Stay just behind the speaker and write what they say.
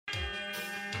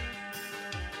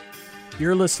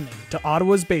You're listening to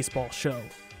Ottawa's Baseball Show.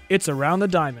 It's Around the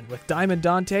Diamond with Diamond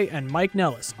Dante and Mike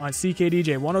Nellis on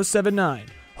CKDJ 107.9,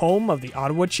 home of the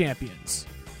Ottawa Champions.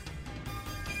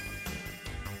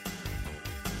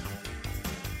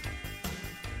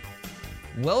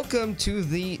 Welcome to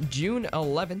the June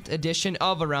 11th edition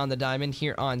of Around the Diamond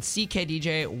here on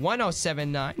CKDJ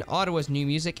 107.9, Ottawa's new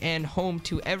music and home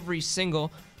to every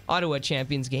single Ottawa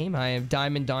Champions game. I am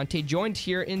Diamond Dante, joined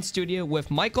here in studio with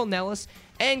Michael Nellis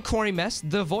and Corey Mess,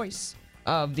 the voice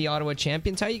of the Ottawa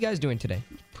Champions. How are you guys doing today?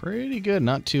 Pretty good,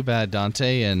 not too bad,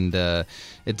 Dante. And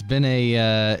it's been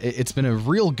a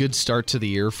real good start to the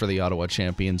year for the Ottawa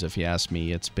Champions, if you ask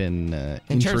me. It's been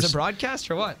in terms of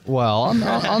broadcast or what? Well,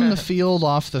 on the field,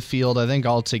 off the field, I think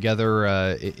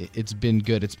altogether it's been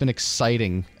good. It's been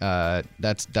exciting.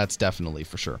 That's definitely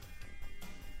for sure.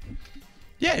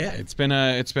 Yeah, it's been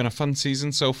a fun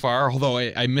season so far. Although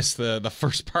I missed the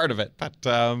first part of it, but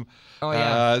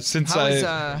since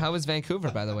how was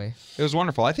Vancouver, by the way? It was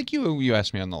wonderful. I think you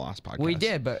asked me on the last podcast. We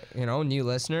did, but new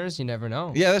listeners, you never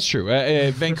know. Yeah, that's true.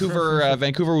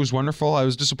 Vancouver was wonderful. I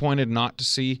was disappointed not to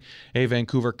see a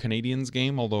Vancouver Canadians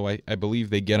game, although I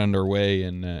believe they get underway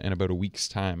in about a week's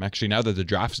time. Actually, now that the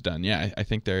draft's done, I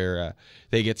think they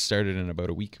get started in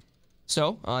about a week.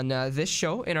 So, on this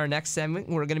show, in our next segment,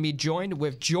 we're going to be joined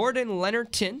with Jordan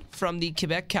Lennerton from the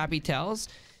Quebec Capitals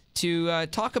to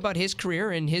talk about his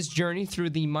career and his journey through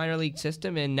the minor league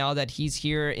system, and now that he's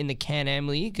here in the Can-Am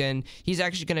League. And he's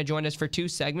actually going to join us for two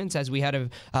segments, as we had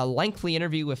a lengthy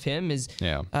interview with him. He's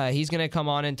going to come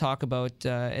on and talk about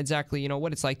exactly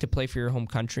what it's like to play for your home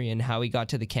country and how he got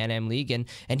to the Can-Am League. And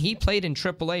he played in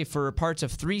AAA for parts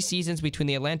of 3 seasons between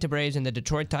the Atlanta Braves and the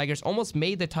Detroit Tigers, almost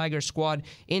made the Tigers squad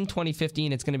in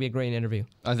 2015. It's going to be a great interview.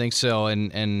 I think so.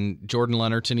 And Jordan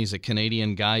Lennerton, he's a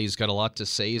Canadian guy. He's got a lot to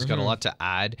say. He's got a lot to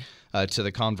add to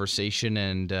the conversation,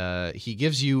 and he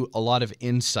gives you a lot of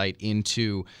insight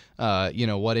into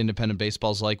what independent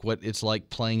baseball's like, what it's like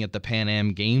playing at the Pan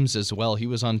Am Games as well. He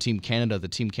was on Team Canada, the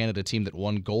Team Canada team that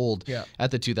won gold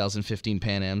at the 2015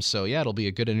 Pan Am. So yeah, it'll be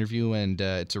a good interview, and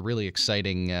it's a really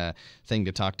exciting thing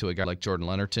to talk to a guy like Jordan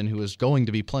Lennerton, who is going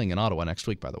to be playing in Ottawa next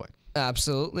week, by the way.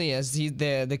 Absolutely, as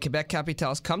the Quebec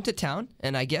Capitals come to town,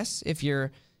 and I guess if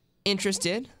you're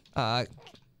interested,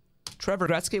 Trevor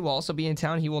Gretzky will also be in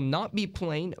town. He will not be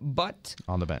playing, but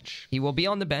on the bench. He will be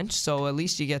on the bench, so at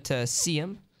least you get to see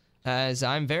him, as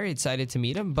I'm very excited to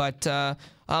meet him. But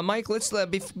Mike, let's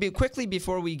quickly,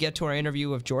 before we get to our interview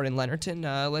with Jordan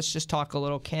Lennerton, let's just talk a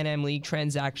little Can-Am League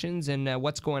transactions and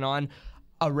what's going on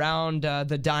around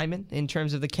the diamond in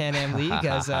terms of the Can-Am League,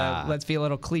 as let's be a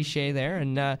little cliche there.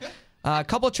 And a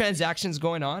couple of transactions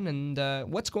going on,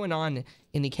 and what's going on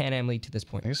in the Can-Am League to this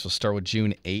point? I guess we'll start with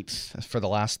June 8th for the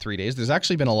last 3 days. There's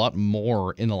actually been a lot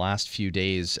more in the last few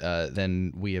days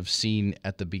than we have seen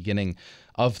at the beginning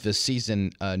of the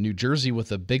season. New Jersey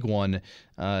with a big one.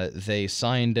 They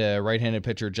signed right-handed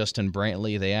pitcher Justin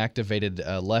Brantley. They activated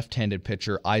left-handed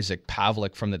pitcher Isaac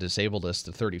Pavlik from the disabled list,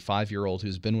 the 35-year-old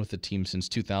who's been with the team since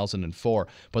 2004.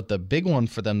 But the big one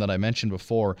for them that I mentioned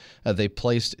before, they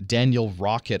placed Daniel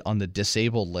Rocket on the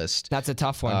disabled list. That's a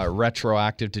tough one.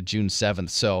 Retroactive to June 7th.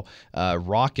 So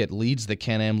Rocket leads the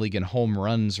Can-Am League in home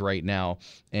runs right now,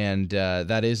 and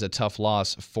that is a tough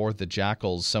loss for the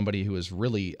Jackals, somebody who has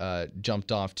really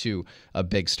jumped off to a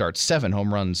big start. 7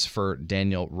 home runs for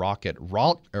Daniel Rocket.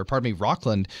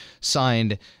 Rockland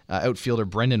signed outfielder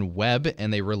Brendan Webb,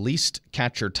 and they released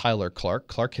catcher Tyler Clark.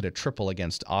 Clark hit a triple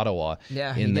against Ottawa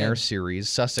in their series.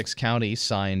 Sussex County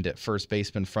signed first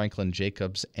baseman Franklin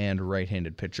Jacobs and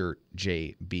right-handed pitcher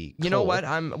J.B. Cole. You know what?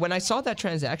 When I saw that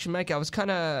transaction, Mike, I was kind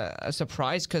of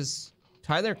surprised because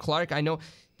Tyler Clark, I know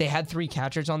they had 3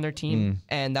 catchers on their team,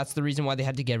 and that's the reason why they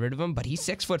had to get rid of him. But he's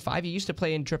 6'5". He used to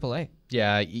play in AAA.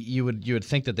 Yeah, you would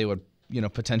think that they would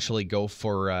potentially go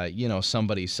for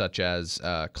somebody such as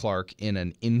Clark in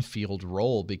an infield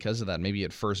role because of that, maybe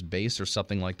at first base or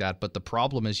something like that. But the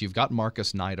problem is you've got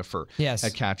Marcus Nidafer,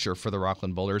 a catcher for the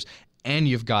Rockland Boulders, and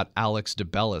you've got Alex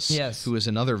DeBellis, who is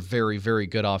another very, very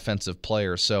good offensive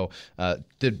player. So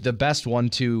the best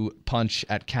 1-2 punch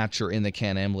at catcher in the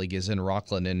Can-Am League is in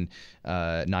Rockland and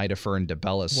Nidafer and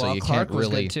DeBellis. Well, so you Clark can't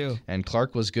really, was good too. And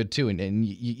Clark was good too. And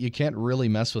you can't really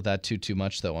mess with that too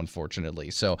much, though, unfortunately.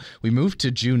 So we moved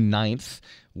to June 9th,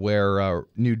 where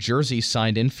New Jersey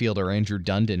signed infielder Andrew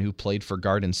Dundon, who played for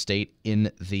Garden State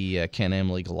in the Can-Am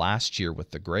League last year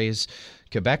with the Grays.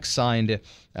 Quebec signed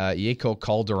Yeko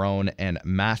Calderon and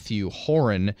Matthew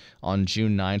Horan on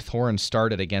June 9th. Horan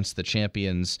started against the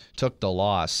champions, took the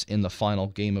loss in the final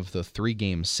game of the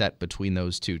 3-game set between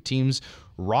those two teams.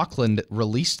 Rockland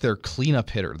released their cleanup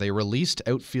hitter. They released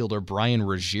outfielder Brian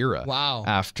Ruggiero. Wow.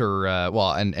 After,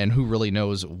 and who really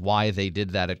knows why they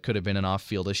did that? It could have been an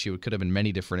off-field issue. It could have been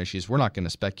many different issues. We're not going to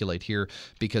speculate here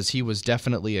because he was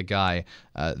definitely a guy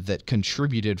that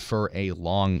contributed for a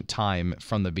long time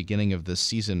from the beginning of the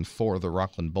season for the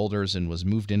Rockland Boulders and was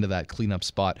moved into that cleanup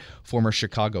spot. Former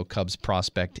Chicago Cubs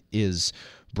prospect is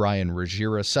Brian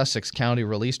Ruggiero. Sussex County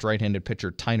released right-handed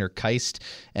pitcher Tyner Keist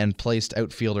and placed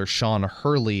outfielder Sean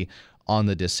Hurley on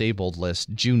the disabled list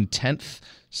June 10th.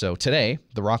 So today,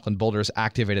 the Rockland Boulders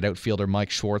activated outfielder Mike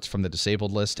Schwartz from the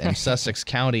disabled list, and Sussex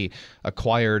County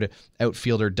acquired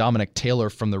outfielder Dominic Taylor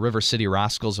from the River City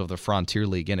Rascals of the Frontier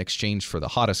League in exchange for the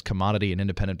hottest commodity in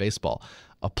independent baseball,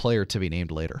 a player to be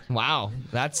named later. Wow,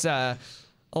 that's a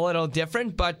little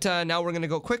different, but now we're going to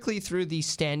go quickly through the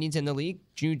standings in the league.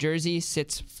 New Jersey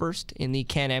sits first in the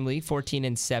Can-Am League,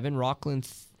 14-7. Rockland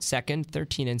second,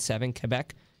 13-7.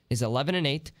 Quebec is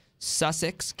 11-8.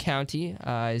 Sussex County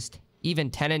is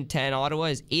even 10-10. Ottawa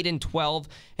is 8-12,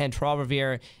 and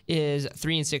Trois-Rivières is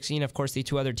 3-16. Of course, the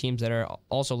two other teams that are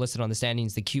also listed on the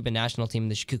standings, the Cuban national team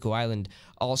and the Shikoku Island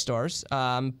All-Stars.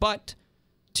 But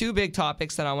two big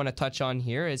topics that I want to touch on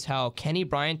here is how Kenny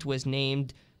Bryant was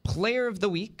named Player of the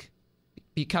Week,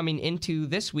 coming into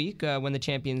this week when the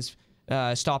Champions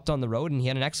stopped on the road, and he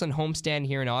had an excellent homestand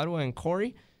here in Ottawa. And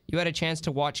Corey, you had a chance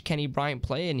to watch Kenny Bryant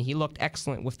play, and he looked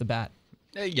excellent with the bat.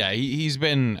 Yeah, he's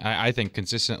been, I think,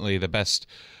 consistently the best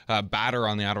batter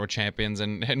on the Ottawa Champions.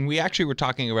 And we actually were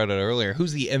talking about it earlier.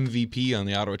 Who's the MVP on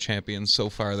the Ottawa Champions so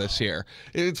far this year?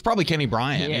 It's probably Kenny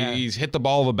Bryant. Yeah. He's hit the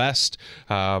ball the best,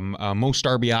 most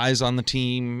RBIs on the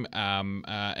team.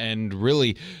 And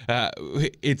really,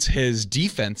 it's his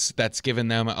defense that's given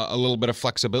them a little bit of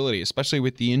flexibility, especially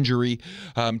with the injury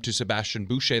to Sebastian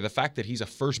Boucher. The fact that he's a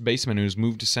first baseman who's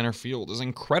moved to center field is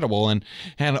incredible. And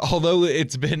although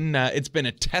it's been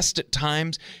a test at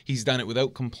times, he's done it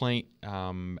without complaint.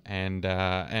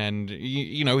 And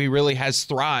he really has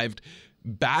thrived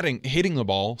hitting the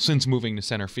ball since moving to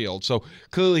center field. So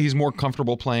clearly he's more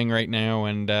comfortable playing right now.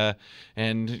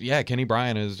 And yeah, Kenny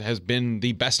Bryant has been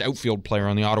the best outfield player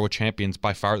on the Ottawa Champions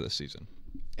by far this season.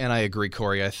 And I agree,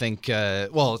 Corey. I think,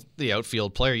 the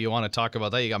outfield player, you want to talk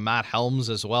about that. You got Matt Helms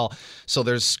as well. So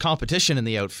there's competition in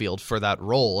the outfield for that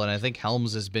role. And I think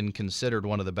Helms has been considered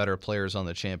one of the better players on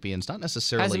the Champions. Not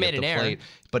necessarily Hasn't made at the an plate,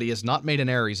 but he has not made an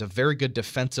error. He's a very good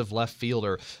defensive left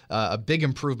fielder. A big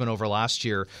improvement over last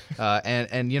year.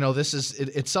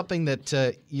 It's something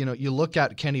that, you look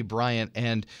at Kenny Bryant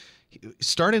and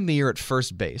starting the year at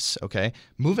first base, okay,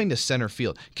 moving to center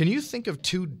field. Can you think of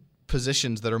two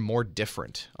positions that are more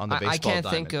different on the baseball I can't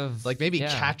diamond? think of, like maybe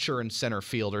catcher and center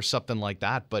field or something like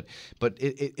that, but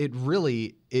it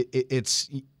really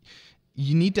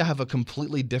you need to have a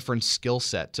completely different skill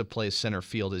set to play center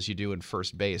field as you do in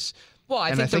first base. Well,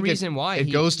 I think the reason why it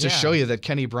goes to show you that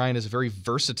Kenny Bryant is a very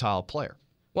versatile player.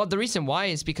 Well, the reason why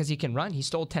is because he can run. He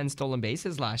stole 10 stolen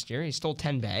bases last year. He stole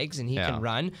 10 bags, and he can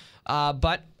run.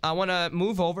 But I want to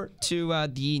move over to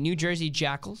the New Jersey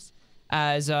Jackals.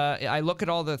 As I look at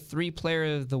all the three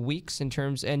player of the weeks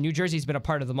and New Jersey's been a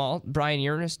part of them all. Brian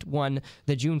Ernest won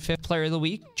the June 5th player of the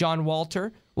week. John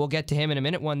Walter, we'll get to him in a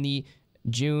minute, won the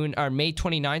May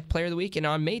 29th player of the week. And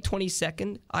on May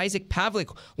 22nd, Isaac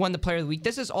Pavlik won the player of the week.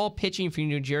 This is all pitching for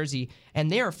New Jersey,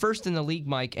 and they are first in the league,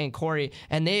 Mike and Corey,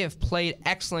 and they have played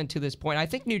excellent to this point. I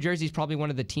think New Jersey is probably one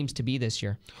of the teams to be this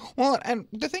year. Well, and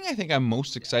the thing I think I'm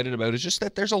most excited about is just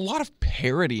that there's a lot of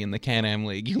parity in the Can-Am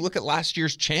League. You look at last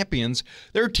year's champions,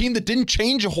 they're a team that didn't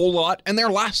change a whole lot, and they're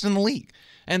last in the league.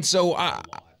 And so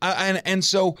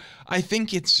so I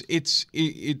think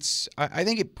I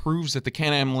think it proves that the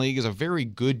Can-Am League is a very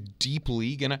good, deep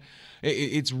league, and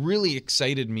it's really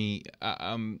excited me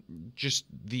just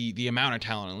the amount of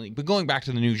talent in the league. But going back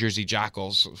to the New Jersey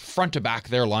Jackals, front to back,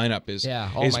 their lineup is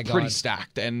pretty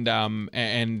stacked, and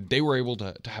they were able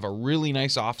to have a really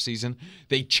nice offseason.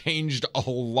 They changed a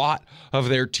lot of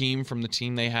their team from the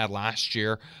team they had last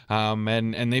year,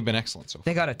 and they've been excellent so far.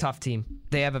 They got a tough team.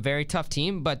 They have a very tough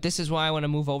team, but this is why I want to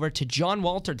move over to John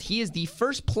Walter. He is the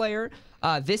first player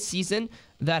this season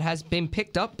that has been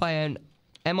picked up by an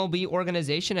MLB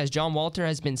organization, as John Walter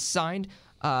has been signed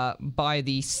by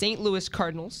the St. Louis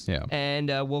Cardinals, and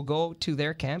will go to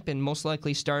their camp and most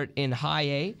likely start in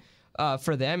High A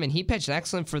for them. And he pitched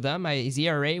excellent for them. His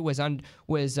ERA was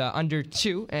under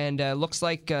 2, and looks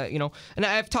like And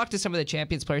I've talked to some of the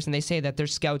Champions players, and they say that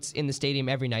there's scouts in the stadium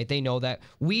every night. They know that.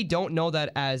 We don't know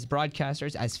that as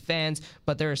broadcasters, as fans,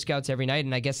 but there are scouts every night.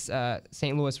 And I guess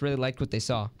St. Louis really liked what they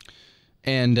saw.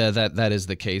 And that is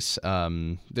the case.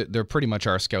 They're pretty much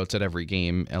our scouts at every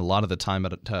game. A lot of the time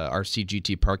at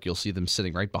RCGT Park, you'll see them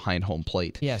sitting right behind home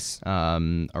plate. Yes.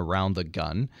 Around the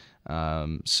gun.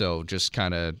 So just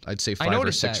kind of, I'd say 5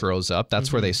 or 6 that. rows up.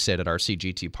 That's where they sit at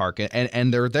RCGT Park.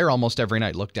 And they're there almost every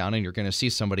night. Look down and you're going to see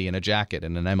somebody in a jacket,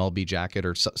 in an MLB jacket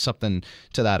or something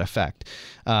to that effect.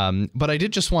 But I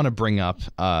did just want to bring up,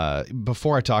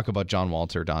 before I talk about John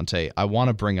Walter, Dante, I want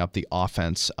to bring up the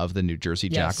offense of the New Jersey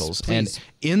Jackals. Please. And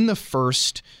in the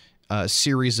first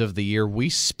series of the year, we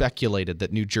speculated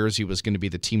that New Jersey was going to be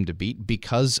the team to beat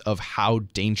because of how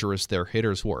dangerous their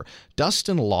hitters were.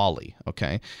 Dustin Lawley,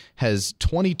 has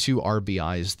 22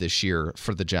 RBIs this year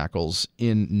for the Jackals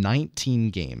in 19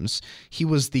 games. He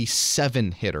was the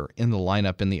 7 hitter in the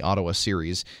lineup in the Ottawa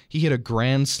series. He hit a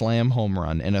grand slam home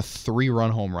run and a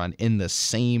 3-run home run in the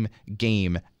same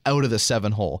game out of the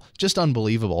 7 hole. Just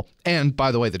unbelievable. And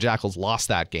by the way, the Jackals lost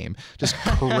that game. Just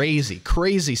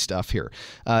crazy stuff here.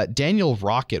 Daniel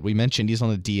Rocket, we mentioned he's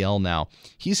on the DL now.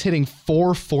 He's hitting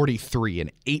 .443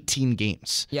 in 18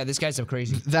 games. Yeah, this guy's so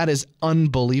crazy. That is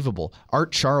unbelievable.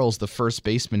 Art Charles, the first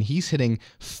baseman, he's hitting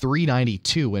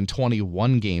 .392 in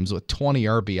 21 games with 20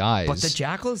 RBIs. But the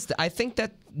Jackals, I think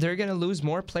that they're going to lose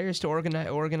more players to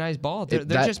organized ball. They're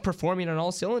just performing on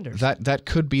all cylinders. That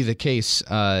could be the case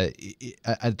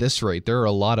at this rate. There are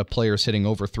a lot of players hitting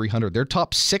over 300. Their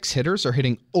top 6 hitters are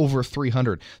hitting over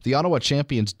 300. The Ottawa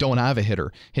Champions don't have a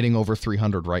hitter hitting over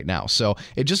 300 right now. So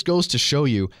it just goes to show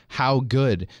you how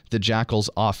good the Jackals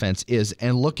offense is.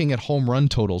 And looking at home run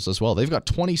totals as well. They've got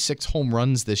 26 home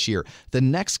runs this year. The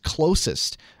next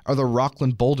closest are the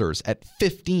Rockland Boulders at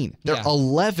 15. They're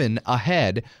 11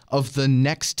 ahead of the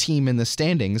next team in the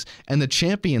standings, and the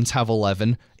Champions have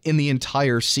 11 in the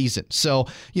entire season. So,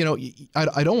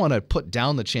 I don't want to put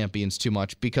down the Champions too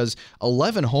much because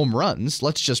 11 home runs,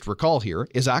 let's just recall here,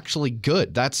 is actually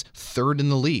good. That's 3rd in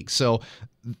the league. So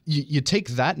you take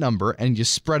that number and you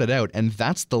spread it out, and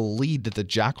that's the lead that the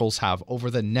Jackals have over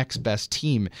the next best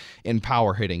team in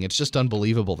power hitting. It's just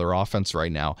unbelievable, their offense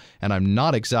right now, and I'm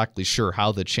not exactly sure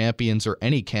how the Champions or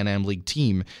any Can-Am League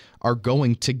team are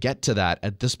going to get to that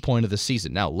at this point of the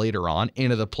season. Now, later on,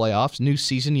 into the playoffs, new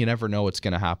season, you never know what's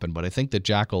going to happen, but I think the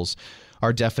Jackals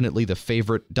are definitely the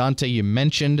favorite. Dante, you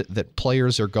mentioned that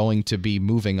players are going to be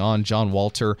moving on. John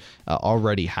Walter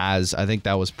already has. I think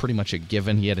that was pretty much a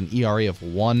given. He had an ERA of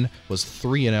 1, was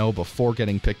 3-0 before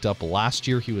getting picked up last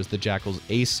year. He was the Jackals'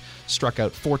 ace, struck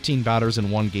out 14 batters in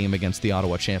 1 game against the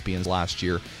Ottawa Champions last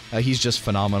year. He's just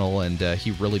phenomenal, and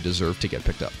he really deserved to get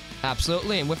picked up.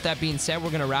 Absolutely. And with that being said,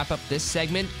 we're going to wrap up this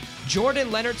segment. Jordan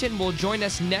Lennerton will join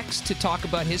us next to talk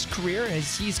about his career,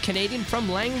 as he's Canadian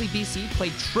from Langley, BC,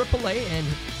 played AAA and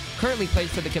currently plays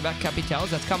for the Quebec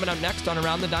Capitals. That's coming up next on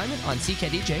Around the Diamond on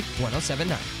CKDJ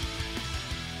 1079.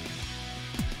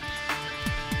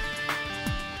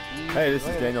 Hey, this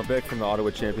is Daniel Bick from the Ottawa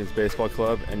Champions Baseball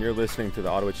Club, and you're listening to the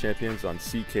Ottawa Champions on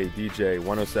CKDJ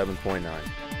 107.9.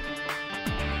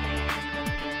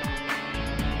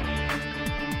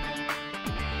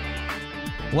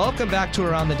 Welcome back to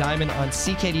Around the Diamond on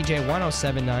CKDJ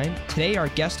 1079. Today our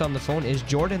guest on the phone is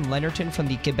Jordan Lennerton from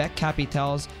the Quebec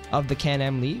Capitals of the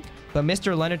Can-Am League. But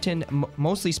Mr. Lennerton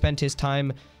mostly spent his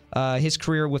time, his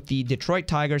career with the Detroit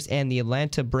Tigers and the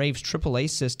Atlanta Braves AAA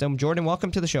system. Jordan,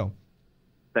 welcome to the show.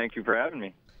 Thank you for having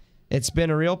me. It's been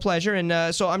a real pleasure.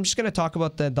 And so I'm just going to talk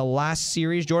about the last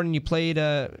series. Jordan, you played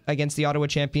against the Ottawa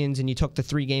Champions, and you took the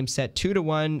 3-game set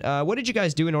 2-1. What did you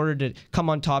guys do in order to come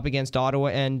on top against Ottawa?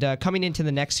 And coming into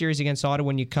the next series against Ottawa,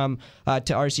 when you come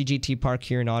to RCGT Park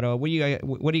here in Ottawa,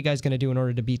 what are you guys going to do in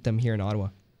order to beat them here in Ottawa?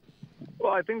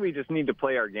 Well, I think we just need to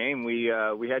play our game. We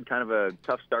had kind of a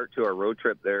tough start to our road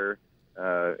trip there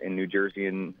in New Jersey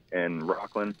and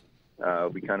Rockland.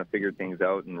 We kind of figured things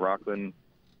out in Rockland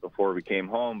before we came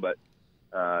home, but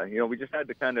we just had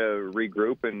to kind of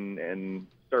regroup and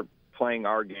start playing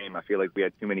our game. I feel like we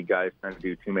had too many guys trying to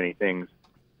do too many things,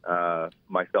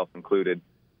 myself included.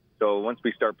 So once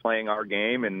we start playing our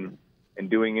game and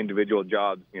doing individual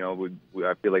jobs,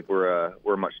 I feel like we're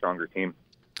a much stronger team.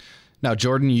 Now,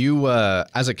 Jordan, you,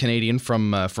 as a Canadian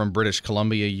from British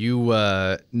Columbia, you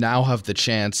now have the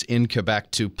chance in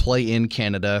Quebec to play in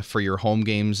Canada for your home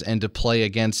games and to play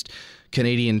against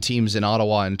Canadian teams in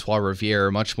Ottawa and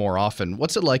Trois-Rivières much more often.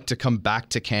 What's it like to come back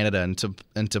to Canada and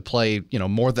to play,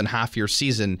 more than half your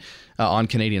season on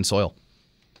Canadian soil?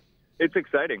 It's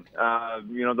exciting. I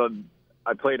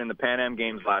played in the Pan Am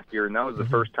Games last year, and that was the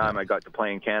first time I got to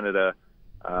play in Canada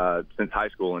since high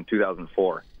school in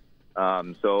 2004.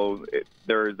 So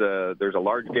there's a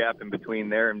large gap in between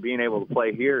there, and being able to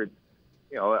play here,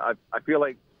 I feel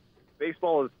like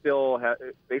baseball still has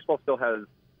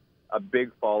a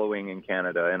big following in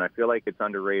Canada, and I feel like it's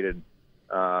underrated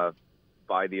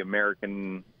by the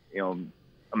American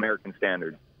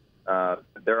standards.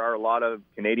 There are a lot of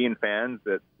Canadian fans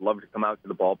that love to come out to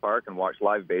the ballpark and watch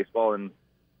live baseball, and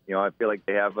I feel like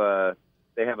they have a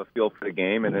feel for the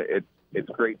game, and it's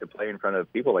great to play in front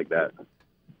of people like that.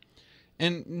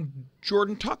 And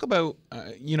Jordan, talk about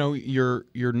your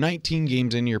 19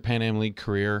 games in your Pan Am League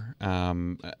career.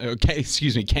 Can-Am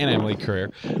League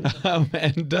career,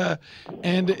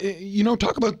 and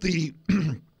talk about the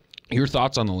your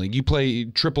thoughts on the league. You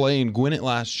played AAA in Gwinnett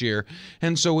last year,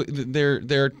 and so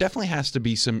there definitely has to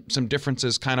be some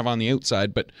differences kind of on the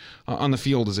outside, but on the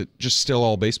field, is it just still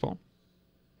all baseball?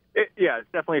 Yeah, it's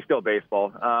definitely still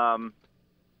baseball.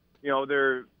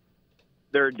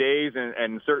 There are days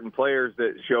and certain players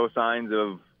that show signs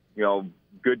of,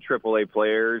 good AAA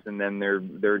players, and then there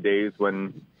are days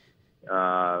when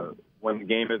the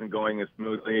game isn't going as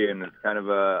smoothly and it's kind of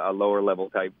a lower level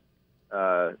type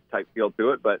feel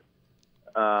to it. But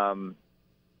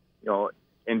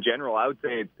in general, I would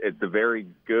say it's a very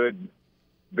good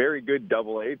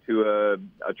AA to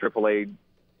a AAA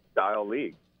style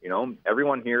league.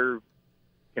 Everyone here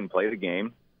can play the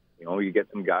game. You get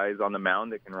some guys on the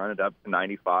mound that can run it up to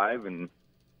 95 and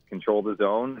control the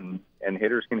zone, and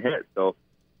hitters can hit. So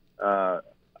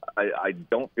I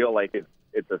don't feel like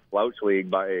it's a slouch league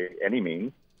by any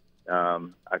means.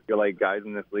 I feel like guys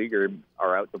in this league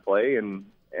are out to play and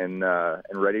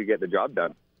ready to get the job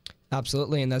done.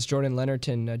 Absolutely, and that's Jordan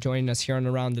Leonardton joining us here on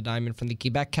Around the Diamond from the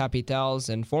Quebec Capitals,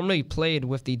 and formerly played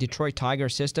with the Detroit Tiger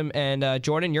system. And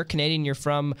Jordan, you're Canadian. You're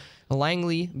from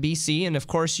Langley, BC, and of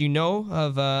course you know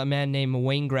of a man named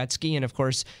Wayne Gretzky, and of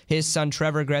course his son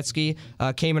Trevor Gretzky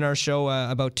came in our show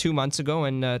about 2 months ago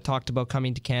and talked about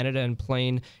coming to Canada and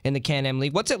playing in the Can-Am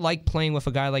League. What's it like playing with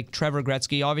a guy like Trevor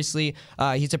Gretzky? Obviously,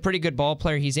 he's a pretty good ball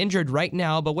player. He's injured right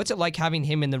now, but what's it like having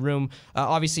him in the room?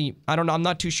 Obviously, I don't know. I'm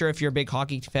not too sure if you're a big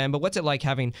hockey fan, but what's it like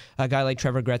having a guy like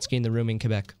Trevor Gretzky in the room in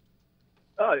Quebec?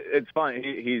 It's fun.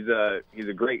 He's a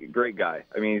great guy.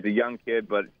 I mean, he's a young kid,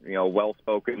 but well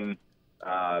spoken,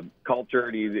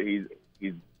 cultured.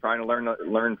 He's trying to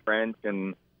learn French,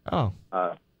 and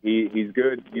he's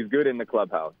good. He's good in the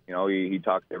clubhouse. He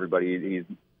talks to everybody.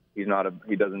 He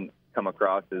doesn't come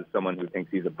across as someone who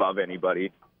thinks he's above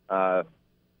anybody.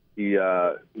 He's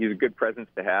a good presence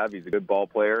to have. He's a good ball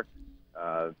player.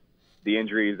 The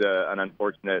injury is an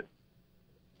unfortunate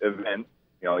event.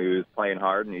 He was playing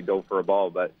hard and he dove for a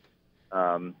ball, but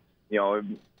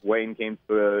Wayne came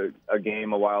to a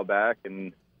game a while back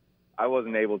and I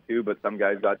wasn't able to, but some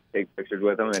guys got to take pictures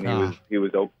with him, and he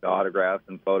was open to autographs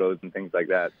and photos and things like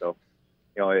that. So,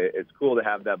 it's cool to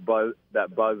have that buzz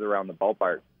around the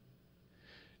ballpark.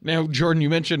 Now, Jordan, you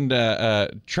mentioned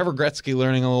Trevor Gretzky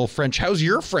learning a little French. How's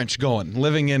your French going?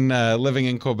 Living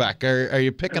in Quebec, are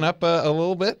you picking up a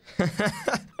little bit?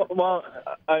 Well,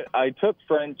 I took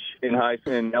French in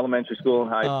elementary school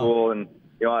and high school, and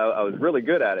I was really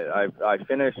good at it. I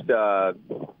finished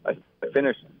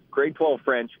grade 12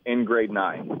 French in grade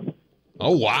 9.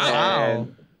 Oh wow!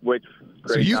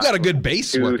 So you've got a good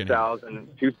base working.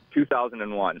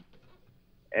 2001.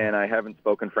 And I haven't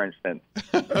spoken French since.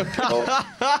 So,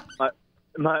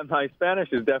 my Spanish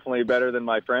is definitely better than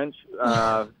my French.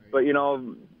 But,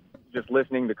 just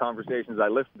listening to conversations, I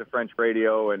listen to French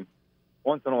radio, and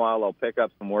once in a while I'll pick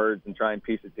up some words and try and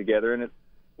piece it together, and it's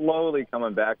slowly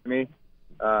coming back to me.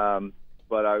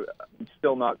 But I'm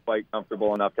still not quite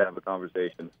comfortable enough to have a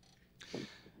conversation.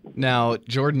 Now,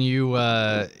 Jordan, you...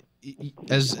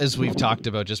 As we've talked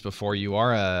about just before, you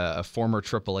are a former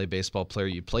AAA baseball player.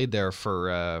 You played there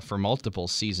for multiple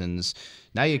seasons.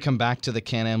 Now you come back to the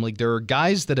Can-Am League. There are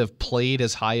guys that have played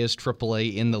as high as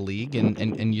AAA in the league,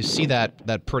 and you see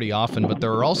that pretty often. But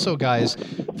there are also guys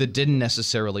that didn't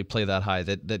necessarily play that high,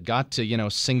 that got to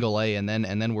single A and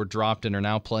then were dropped and are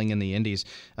now playing in the Indies.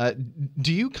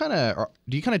 Do you kind of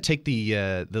take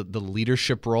the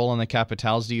leadership role on the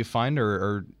Capitals? Do you find,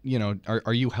 or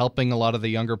are you helping a lot of the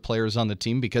younger players on the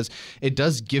team, because it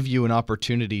does give you an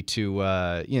opportunity to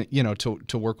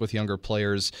to work with younger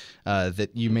players that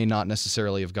you may not necessarily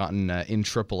have gotten in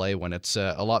AAA when it's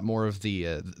a lot more of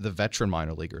the veteran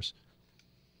minor leaguers?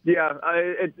 Yeah,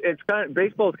 it's kind of,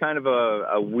 baseball is kind of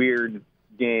a weird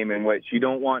game in which you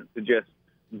don't want to just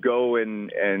go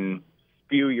and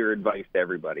spew your advice to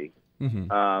everybody.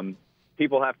 Mm-hmm.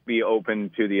 People have to be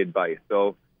open to the advice.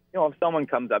 So, if someone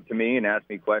comes up to me and asks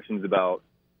me questions about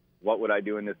what would I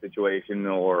do in this situation,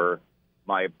 or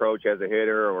my approach as a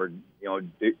hitter, or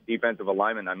defensive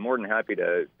alignment, I'm more than happy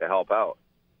to help out.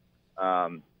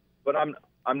 But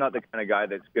I'm not the kind of guy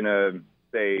that's going to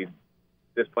say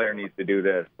this player needs to do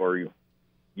this, or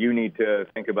you need to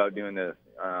think about doing this.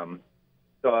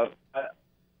 So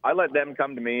I let them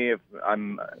come to me. If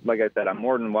I'm, like I said, I'm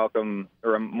more than welcome,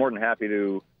 or I'm more than happy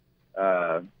to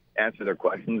answer their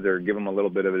questions or give them a little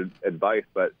bit of advice.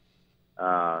 But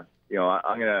you know,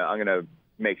 I'm gonna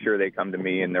make sure they come to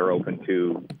me and they're open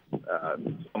to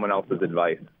someone else's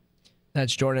advice.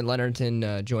 That's Jordan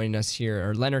Lennerton joining us here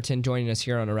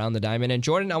on Around the Diamond. And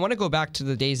Jordan, I want to go back to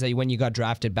the days when you got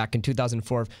drafted back in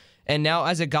 2004. And now,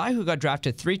 as a guy who got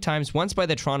drafted 3 times, once by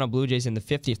the Toronto Blue Jays in the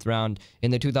 50th round in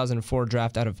the 2004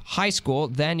 draft out of high school,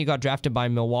 then you got drafted by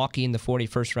Milwaukee in the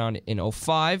 41st round in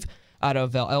 2005 out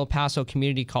of El Paso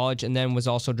Community College, and then was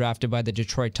also drafted by the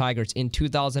Detroit Tigers in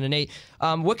 2008.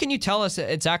 What can you tell us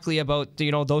exactly about,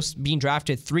 you know, those being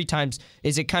drafted 3 times?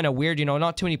 Is it kind of weird? You know,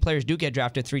 not too many players do get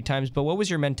drafted 3 times, but what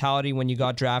was your mentality when you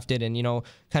got drafted and, you know,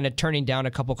 kind of turning down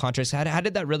a couple contracts? How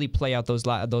did that really play out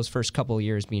those first couple of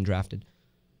years being drafted?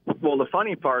 Well, the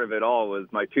funny part of it all was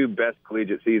my 2 best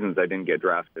collegiate seasons I didn't get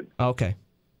drafted. Okay.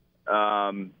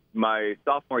 My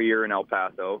sophomore year in El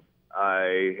Paso,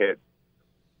 I hit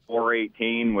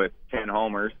 .418 with 10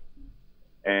 homers,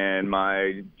 and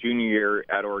my junior year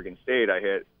at Oregon State, I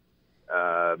hit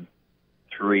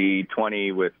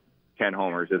 .320 with 10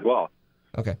 homers as well.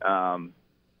 Okay.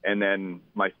 And then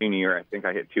my senior year, I think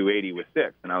I hit .280 with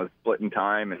 6, and I was splitting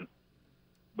time.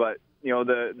 But you know,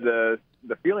 the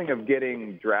feeling of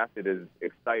getting drafted is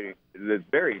exciting. It's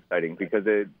very exciting because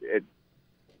it's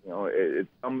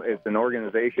an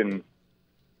organization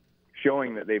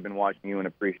showing that they've been watching you and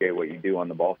appreciate what you do on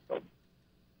the ball field.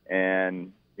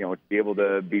 And, you know, to be able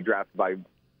to be drafted by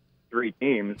 3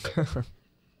 teams,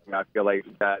 I feel like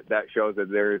that shows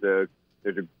that there's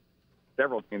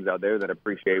several teams out there that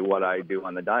appreciate what I do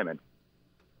on the diamond.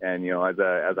 And, you know, as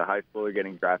a high schooler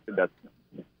getting drafted,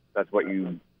 that's what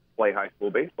you play high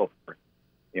school baseball for.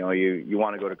 You know, you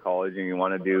want to go to college and you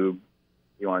want to do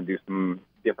some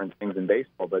different things in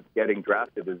baseball, but getting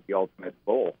drafted is the ultimate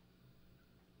goal.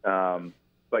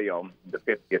 But, you know, the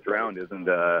 50th round is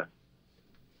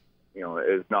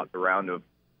not the round of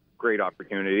great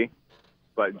opportunity,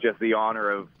 but just the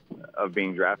honor of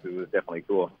being drafted was definitely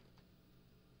cool.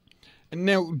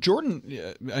 Now,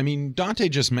 Jordan, I mean, Dante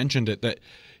just mentioned it, that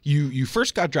you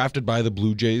first got drafted by the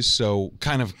Blue Jays, so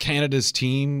kind of Canada's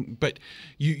team, but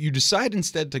you decide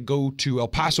instead to go to El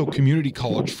Paso Community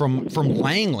College from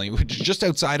Langley, which is just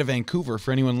outside of Vancouver,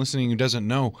 for anyone listening who doesn't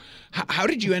know. How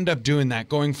did you end up doing that,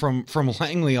 going from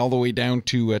Langley all the way down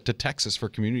to Texas for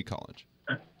community college?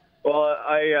 Well,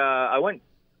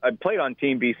 I played on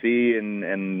Team BC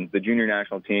and the junior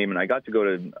national team, and I got to go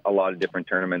to a lot of different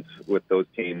tournaments with those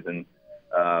teams. And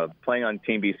playing on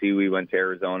Team BC, we went to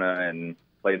Arizona and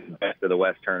played the Best of the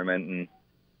West tournament, and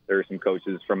there were some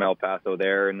coaches from El Paso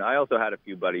there. And I also had a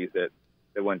few buddies that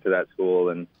went to that school,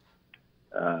 and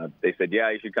they said, yeah,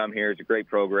 you should come here. It's a great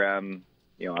program.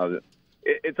 You know,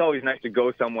 it's always nice to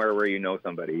go somewhere where you know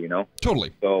somebody, you know?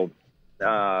 Totally. So,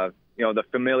 you know, the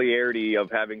familiarity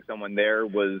of having someone there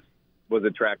was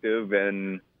attractive,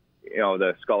 and, you know,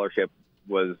 the scholarship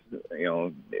was, you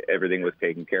know, everything was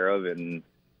taken care of, and,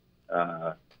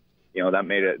 you know,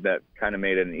 that kind of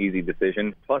made it an easy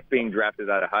decision. Plus, being drafted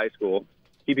out of high school,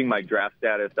 keeping my draft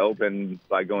status open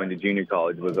by going to junior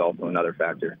college was also another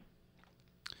factor.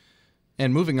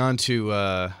 And moving on to,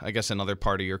 I guess, another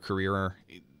part of your career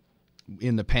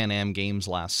in the Pan Am Games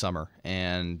last summer,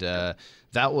 and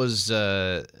that was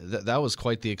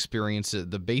quite the experience.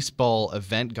 The baseball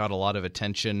event got a lot of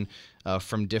attention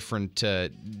from different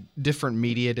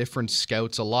media, different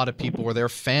scouts. A lot of people were there,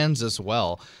 fans as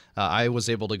well. I was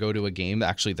able to go to a game,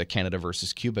 actually the Canada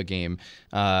versus Cuba game,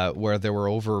 where there were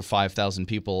over 5,000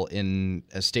 people in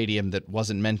a stadium that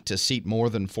wasn't meant to seat more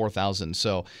than 4,000.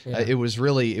 So it was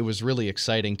really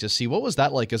exciting to see. What was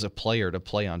that like as a player to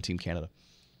play on Team Canada?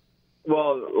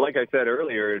 Well, like I said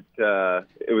earlier, it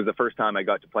was the first time I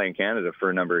got to play in Canada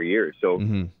for a number of years. So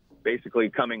basically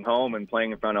coming home and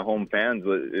playing in front of home fans,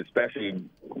 especially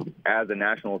as a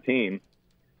national team,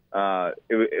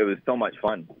 it was so much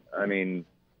fun. I mean,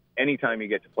 anytime you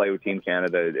get to play with Team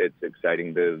Canada, it's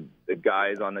exciting. The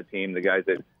guys on the team, the guys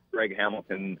that Greg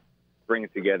Hamilton brings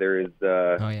together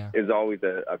is always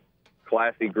a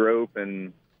classy group,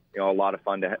 and, you know, a lot of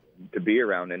fun to be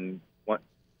around. And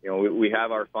you know, we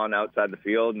have our fun outside the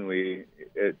field, and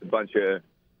it's a bunch of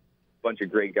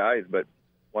great guys. But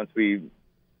once we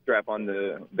strap on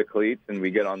the cleats and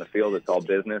we get on the field, it's all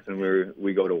business, and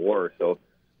we go to war. So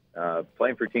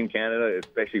playing for Team Canada,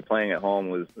 especially playing at home,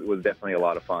 was definitely a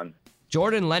lot of fun.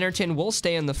 Jordan Lennerton will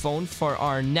stay on the phone for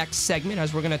our next segment,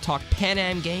 as we're going to talk Pan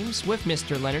Am Games with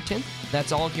Mr. Lennerton.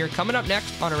 That's all here coming up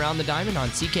next on Around the Diamond on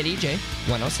CKDJ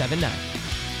 107.9.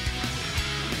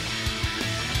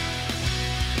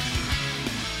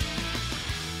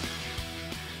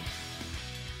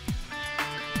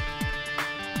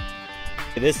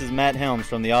 This is Matt Helms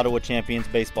from the Ottawa Champions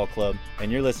Baseball Club, and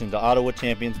you're listening to Ottawa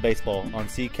Champions Baseball on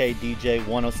CKDJ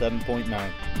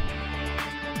 107.9.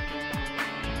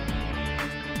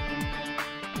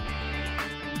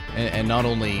 And not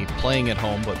only playing at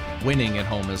home, but winning at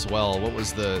home as well. What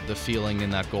was the feeling in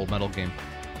that gold medal game?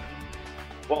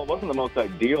 Well, it wasn't the most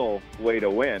ideal way to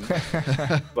win,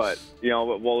 but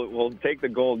we'll take the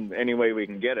gold any way we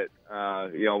can get it.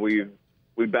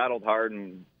 We battled hard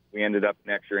and we ended up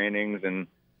in extra innings, and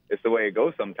it's the way it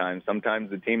goes sometimes. Sometimes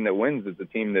the team that wins is the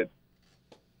team that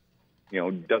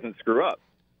doesn't screw up.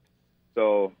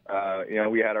 So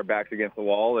we had our backs against the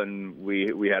wall, and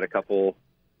we had a couple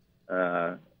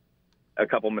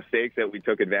mistakes that we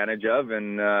took advantage of,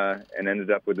 and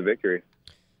ended up with the victory.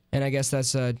 And I guess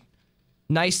that's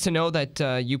nice to know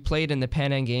that you played in the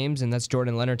Pan Am Games, and that's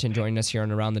Jordan Lennerton joining us here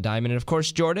on Around the Diamond. And of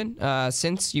course, Jordan,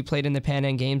 since you played in the Pan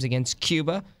Am Games against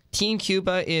Cuba, Team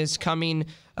Cuba is coming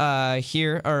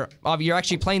here, or you're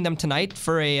actually playing them tonight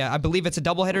for I believe it's a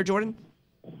doubleheader, Jordan?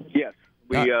 Yes.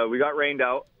 We got rained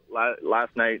out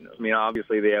last night. I mean,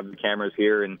 obviously they have the cameras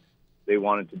here, and they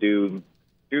wanted to do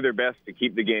their best to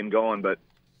keep the game going, but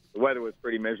the weather was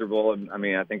pretty miserable. I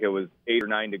mean, I think it was 8 or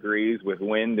 9 degrees with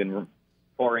wind and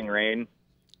pouring rain.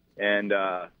 And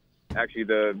actually,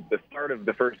 the start of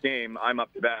the first game, I'm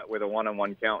up to bat with a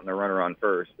 1-on-1 count and a runner on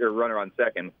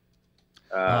second.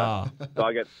 So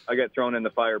I get thrown in the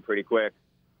fire pretty quick.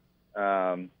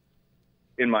 In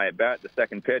my at bat, the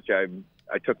second pitch, I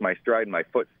took my stride and my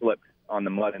foot slipped on the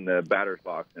mud in the batter's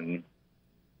box, and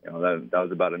that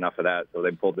was about enough of that. So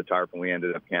they pulled the tarp and we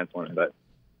ended up canceling it.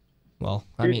 But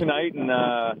tonight, and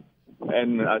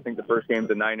I think the first game's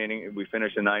a 9-inning. We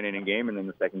finished a 9-inning game, and then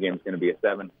the second game's going to be a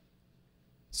 7.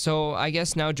 So I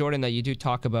guess now, Jordan, that you do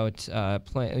talk about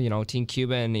Team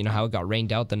Cuba and how it got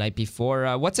rained out the night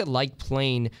before. What's it like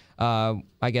playing?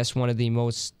 I guess one of the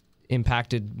most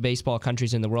impacted baseball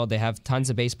countries in the world. They have tons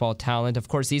of baseball talent. Of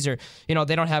course, these are they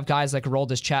don't have guys like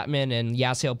Aroldis Chapman and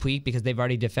Yasiel Puig because they've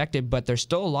already defected, but there's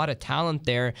still a lot of talent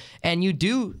there. And you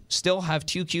do still have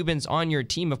 2 Cubans on your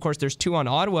team. Of course, there's 2 on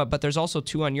Ottawa, but there's also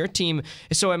 2 on your team.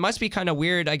 So it must be kind of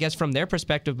weird, I guess, from their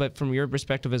perspective, but from your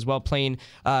perspective as well, playing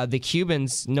the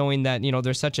Cubans, knowing that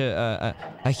they're such a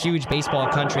huge baseball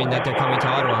country and that they're coming to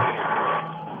Ottawa.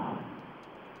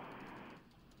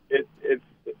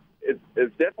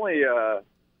 It's definitely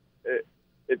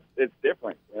it's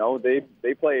different.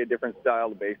 They play a different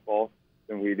style of baseball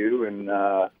than we do, and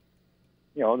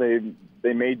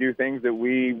they may do things that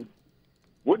we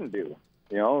wouldn't do.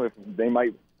 If they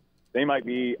might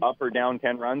be up or down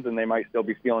 10 runs, and they might still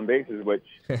be stealing bases, which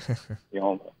in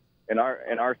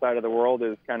our side of the world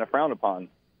is kind of frowned upon.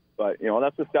 But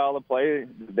that's the style of play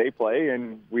they play,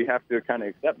 and we have to kind of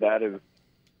accept that as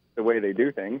the way they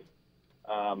do things.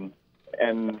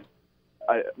 And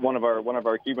one of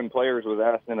our Cuban players was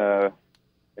asked in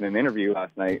an interview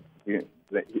last night.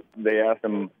 They asked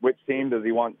him which team does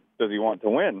he want to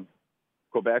win,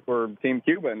 Quebec or Team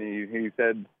Cuba, and he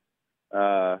said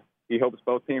he hopes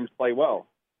both teams play well.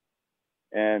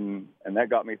 And that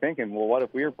got me thinking. Well, what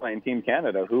if we were playing Team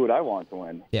Canada? Who would I want to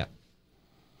win? Yeah.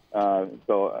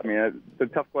 So I mean, it's a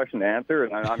tough question to answer,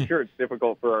 and I'm sure it's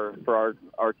difficult for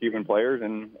our Cuban players,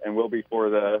 and will be for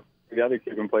the other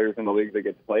Cuban players in the league that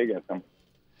get to play against them.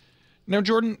 Now,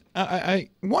 Jordan, I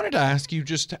wanted to ask you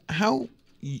just how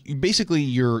basically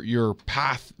your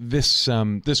path this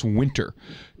winter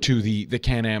to the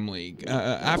Can-Am League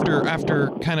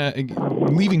after kind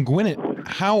of leaving Gwinnett.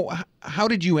 How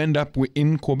did you end up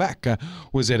in Quebec?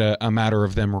 Was it a matter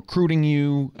of them recruiting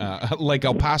you, like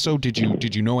El Paso? Did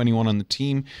you know anyone on the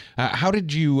team? How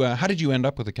did you end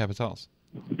up with the Capitals?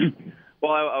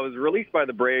 Well, I was released by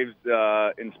the Braves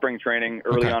in spring training,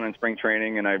 early on in spring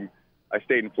training, and I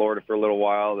stayed in Florida for a little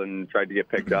while and tried to get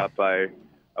picked up. I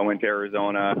went to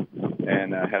Arizona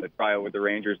and had a tryout with the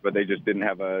Rangers, but they just didn't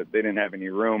have any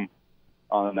room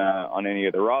on any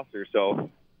of the rosters. So,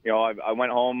 I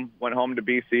went home to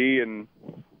BC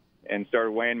and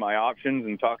started weighing my options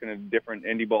and talking to different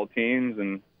indie ball teams.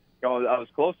 And I was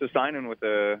close to signing with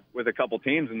a couple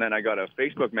teams, and then I got a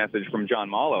Facebook message from John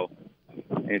Malo.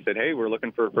 And he said, "Hey, we're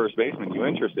looking for a first baseman. You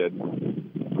interested?"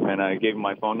 And I gave him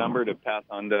my phone number to pass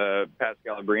on to Pat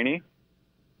Scalabrini.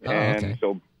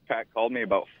 So Pat called me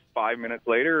about 5 minutes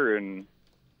later, and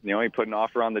he put an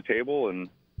offer on the table. And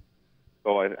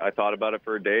so I thought about it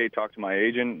for a day, talked to my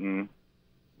agent,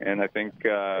 and I think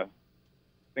I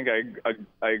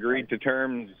agreed to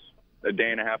terms a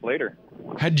day and a half later.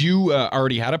 Had you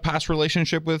already had a past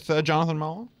relationship with Jonathan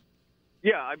Malo?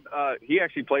 Yeah, he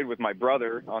actually played with my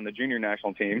brother on the junior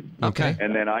national team. Okay.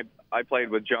 And then I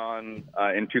played with John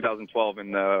in 2012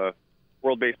 in the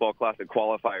World Baseball Classic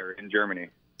qualifier in Germany.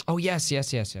 Oh, yes.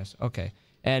 Okay.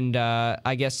 And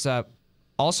I guess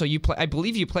also I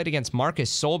believe you played against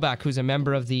Marcus Solbach, who's a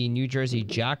member of the New Jersey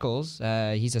Jackals.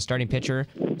 He's a starting pitcher.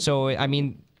 So, I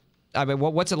mean,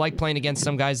 what's it like playing against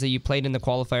some guys that you played in the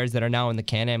qualifiers that are now in the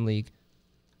Can-Am League?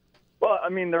 Well, I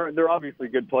mean, they're obviously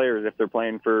good players if they're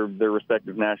playing for their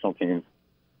respective national teams,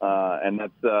 and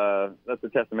that's a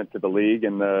testament to the league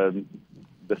and the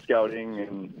scouting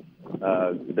and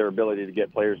their ability to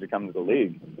get players to come to the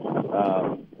league.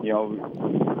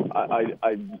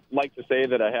 I like to say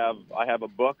that I have a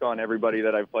book on everybody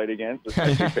that I've played against,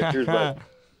 especially pitchers, but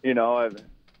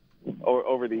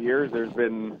over the years there's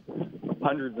been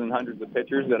hundreds and hundreds of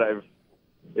pitchers that I've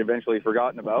eventually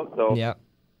forgotten about. So yeah.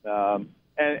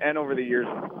 And over the years,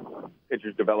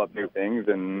 pitchers develop new things,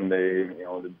 and they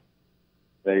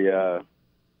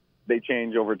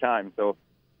change over time. So,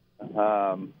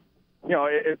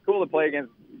 it's cool to play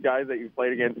against guys that you've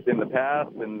played against in the past,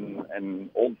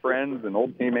 and old friends and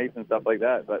old teammates and stuff like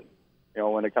that. But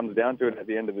when it comes down to it, at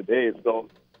the end of the day, it's still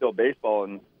baseball,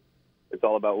 and it's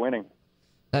all about winning.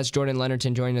 That's Jordan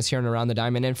Lennerton joining us here on Around the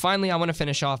Diamond. And finally, I want to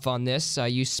finish off on this.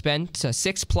 You spent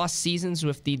 6+ seasons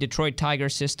with the Detroit Tiger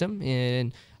system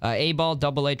in A-ball,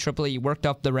 AA, AAA. You worked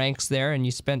up the ranks there, and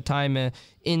you spent time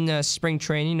in spring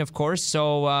training, of course.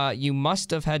 So you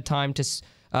must have had time to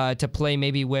play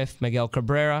maybe with Miguel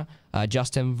Cabrera,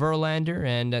 Justin Verlander,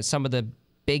 and some of the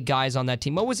big guys on that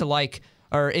team. What was it like,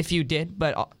 or if you did,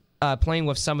 but playing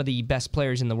with some of the best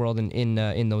players in the world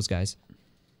in those guys?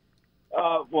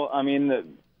 Well, I mean,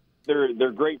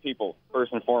 they're great people,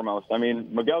 first and foremost. I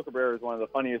mean, Miguel Cabrera is one of the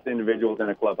funniest individuals in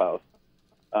a clubhouse.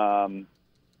 And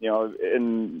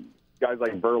guys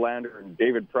like Verlander and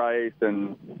David Price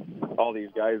and all these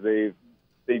guys, they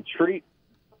treat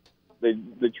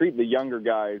the younger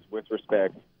guys with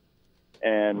respect.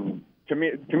 And to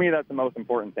me, that's the most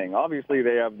important thing. Obviously,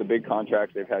 they have the big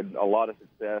contracts. They've had a lot of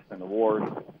success and awards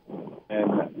and,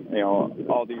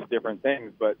 all these different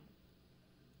things. But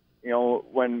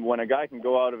when a guy can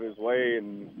go out of his way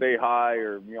and say hi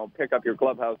or, pick up your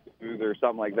clubhouse shoes or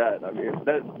something like that, I mean,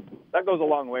 that goes a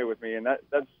long way with me, and that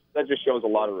just shows a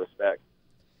lot of respect.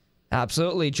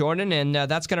 Absolutely, Jordan, and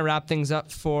that's going to wrap things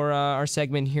up for our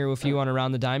segment here with you on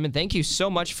Around the Diamond. Thank you so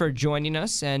much for joining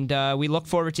us, and we look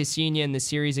forward to seeing you in the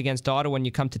series against Ottawa when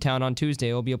you come to town on Tuesday.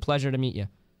 It'll be a pleasure to meet you.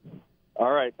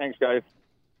 All right, thanks, guys.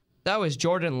 That was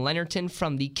Jordan Lennerton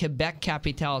from the Quebec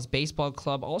Capitals Baseball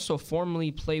Club, also formerly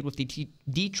played with the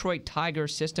Detroit Tiger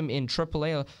system in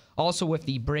AAA, also with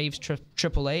the Braves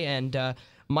AAA. And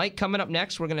Mike, coming up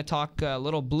next, we're going to talk a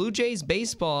little Blue Jays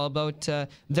baseball about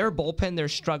their bullpen, their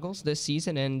struggles this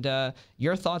season, and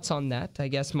your thoughts on that, I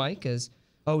guess, Mike, as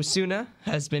Osuna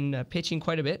has been pitching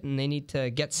quite a bit, and they need to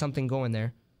get something going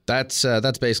there. That's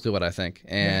basically what I think.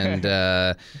 And,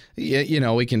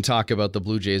 we can talk about the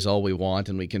Blue Jays all we want,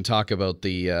 and we can talk about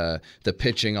the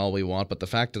pitching all we want, but the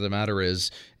fact of the matter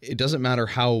is it doesn't matter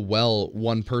how well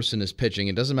one person is pitching.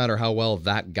 It doesn't matter how well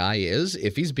that guy is.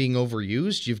 If he's being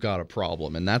overused, you've got a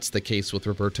problem, and that's the case with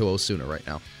Roberto Osuna right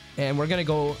now. And we're going to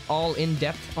go all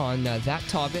in-depth on that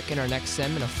topic in our next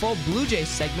segment, a full Blue Jays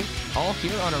segment, all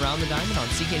here on Around the Diamond on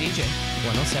CKDJ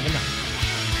 107.9.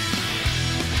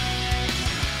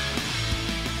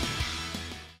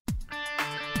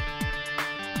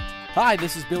 Hi,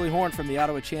 this is Billy Horn from the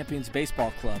Ottawa Champions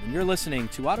Baseball Club, and you're listening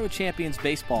to Ottawa Champions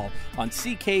Baseball on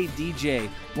CKDJ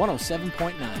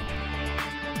 107.9.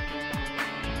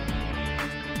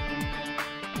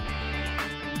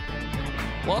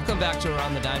 Welcome back to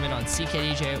Around the Diamond on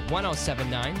CKDJ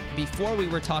 107.9. Before we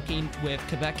were talking with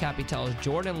Quebec Capitals'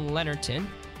 Jordan Lennerton.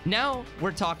 Now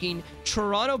we're talking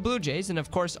Toronto Blue Jays, and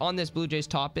of course on this Blue Jays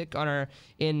topic,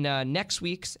 in next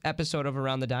week's episode of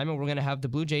Around the Diamond, we're going to have the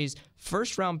Blue Jays'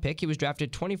 first-round pick. He was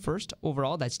drafted 21st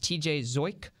overall. That's TJ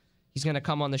Zoik. He's going to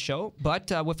come on the show.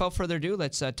 But without further ado,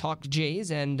 let's talk Jays.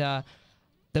 And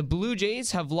the Blue Jays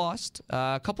have lost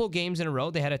a couple of games in a row.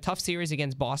 They had a tough series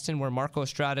against Boston where Marco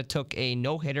Estrada took a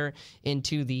no-hitter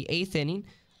into the 8th inning.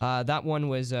 That one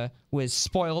was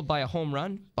spoiled by a home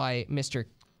run by Mr.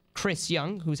 Chris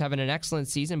Young, who's having an excellent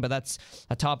season, but that's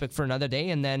a topic for another day.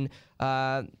 And then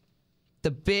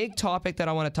the big topic that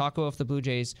I want to talk about with the Blue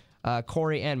Jays,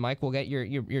 Corey and Mike, we'll get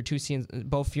your 2 cents,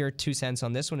 both your 2 cents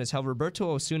on this one, is how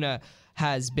Roberto Osuna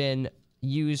has been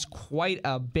used quite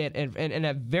a bit and in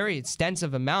a very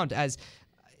extensive amount as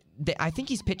I think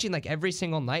he's pitching like every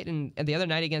single night, and the other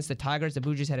night against the Tigers, the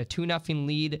Blue Jays had a 2-0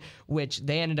 lead, which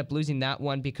they ended up losing that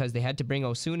one because they had to bring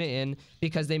Osuna in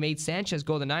because they made Sanchez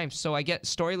go the ninth. So I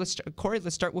get Corey,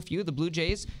 let's start with you. The Blue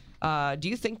Jays, do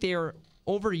you think they're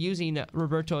overusing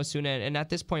Roberto Osuna, and at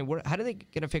this point, how are they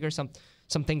going to figure some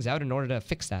things out in order to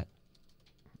fix that?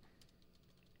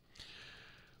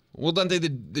 Well, Dante,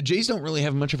 the Jays don't really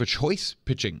have much of a choice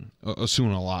pitching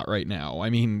Osuna a lot right now. I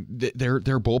mean, their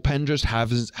bullpen just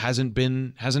hasn't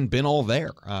been all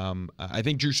there. I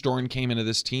think Drew Storen came into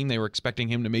this team. They were expecting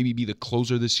him to maybe be the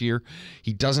closer this year.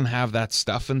 He doesn't have that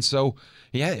stuff, and so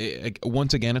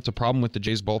once again, it's a problem with the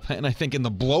Jays bullpen. I think in the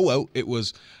blowout, it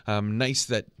was nice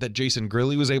that Jason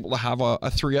Grilli was able to have a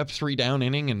 3-up, 3-down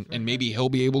inning, and maybe he'll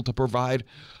be able to provide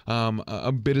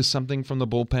a bit of something from the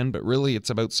bullpen. But really, it's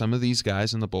about some of these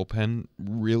guys in the bullpen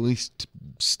really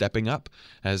stepping up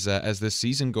as this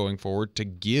season going forward to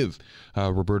give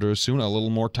Roberto Osuna a little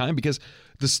more time, because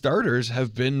the starters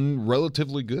have been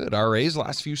relatively good. Our A's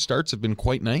last few starts have been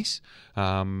quite nice,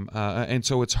 and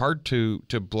so it's hard to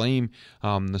blame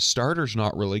the starters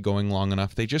not really going long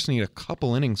enough. They just need a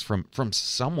couple innings from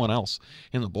someone else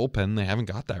in the bullpen. They haven't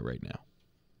got that right now.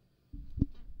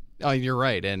 Oh, you're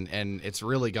right, and it's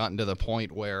really gotten to the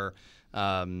point where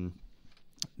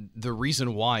the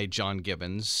reason why John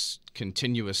Gibbons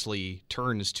continuously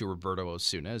turns to Roberto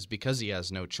Osuna is because he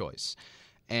has no choice.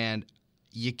 And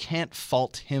you can't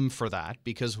fault him for that,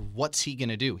 because what's he going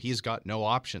to do? He's got no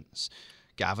options.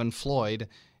 Gavin Floyd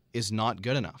is not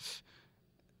good enough.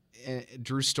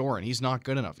 Drew Storen, he's not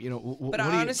good enough. But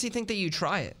I honestly think that you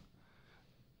try it.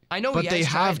 I know, but they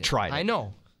have tried it. I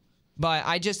know. But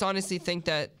I just honestly think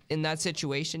that in that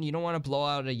situation, you don't want to blow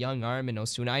out a young arm in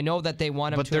Osuna. I know that they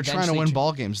want him to. But they're trying to win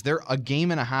ball games. They're a game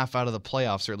and a half out of the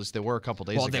playoffs, or at least they were a couple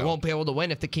days ago. Well, they won't be able to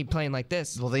win if they keep playing like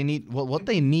this. Well, what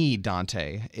they need,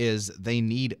 Dante, is they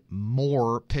need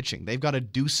more pitching. They've got to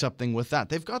do something with that.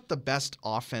 They've got the best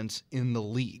offense in the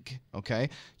league, okay?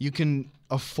 You can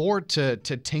afford to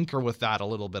tinker with that a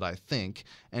little bit, I think,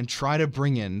 and try to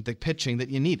bring in the pitching that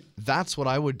you need. That's what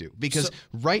I would do. Because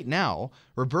right now,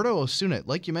 Roberto Osuna,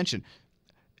 like you mentioned,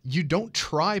 you don't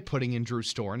try putting in Drew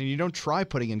Storen and you don't try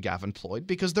putting in Gavin Floyd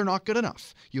because they're not good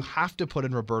enough. You have to put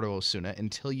in Roberto Osuna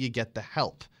until you get the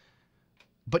help.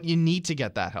 But you need to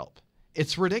get that help.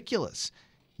 It's ridiculous.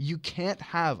 You can't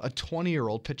have a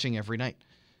 20-year-old pitching every night.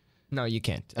 No, you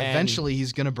can't. Eventually,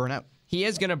 he's going to burn out. He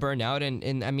is going to burn out,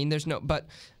 and I mean, there's no. But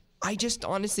I just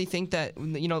honestly think that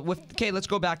let's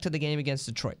go back to the game against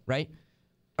Detroit, right?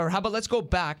 Or how about let's go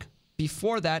back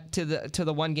before that to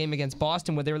the one game against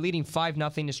Boston where they were leading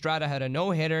 5-0. Estrada had a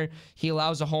no-hitter. He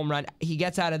allows a home run. He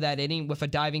gets out of that inning with a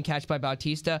diving catch by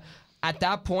Bautista. At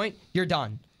that point, you're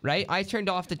done, right? I turned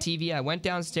off the TV. I went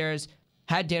downstairs,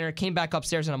 had dinner, came back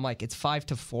upstairs, and I'm like, it's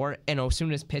 5-4, and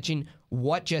Osuna's pitching.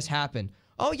 What just happened?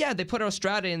 Oh, yeah, they put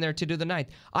Estrada in there to do the ninth.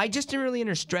 I just didn't really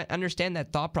understand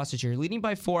that thought process. You're leading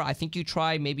by 4. I think you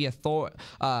try maybe a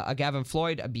Gavin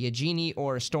Floyd, a Biagini,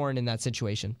 or a Storen in that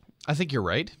situation. I think you're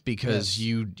right, because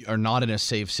you are not in a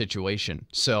safe situation.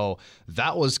 So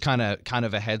that was kind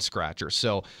of a head scratcher.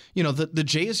 So, the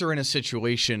Jays are in a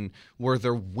situation where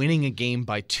they're winning a game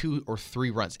by 2 or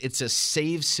 3 runs. It's a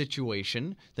save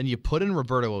situation. Then you put in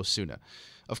Roberto Osuna,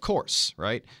 of course,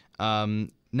 right?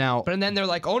 Now, but then they're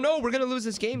like, "Oh no, we're gonna lose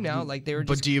this game now." Like they were.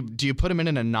 But do you put him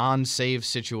in a non-save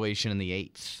situation in the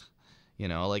 8th?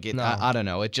 No. I don't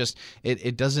know. It just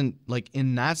it doesn't, like,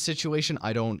 in that situation.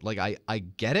 I don't like. I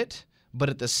get it, but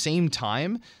at the same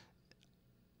time,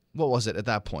 what was it at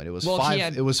that point? It was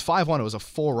 5. It was 5-1. It was a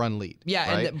 4-run lead.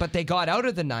 Yeah, right? But they got out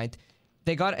of the 9th.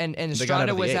 They got and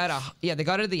Estrada was at they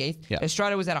got out of the 8th. Yeah.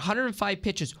 Estrada was at 105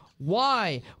 pitches.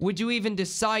 Why would you even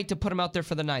decide to put him out there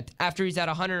for the 9th after he's at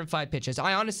 105 pitches?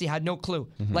 I honestly had no clue.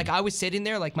 Mm-hmm. Like, I was sitting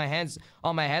there, like, my hands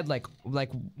on my head, like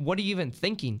what are you even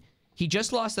thinking? He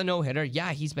just lost a no-hitter.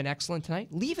 Yeah, he's been excellent tonight.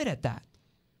 Leave it at that.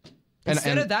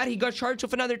 Instead of that, he got charged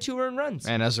with another 2 earned runs.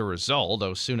 And as a result,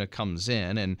 Osuna comes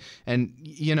in, and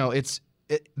it's.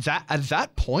 At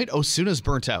that point, Osuna's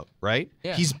burnt out, right?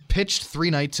 Yeah. He's pitched 3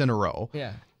 nights in a row.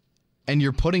 Yeah. And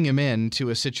you're putting him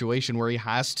into a situation where he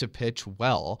has to pitch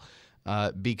well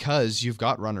because you've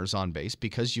got runners on base,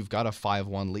 because you've got a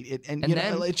 5-1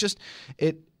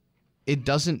 lead. It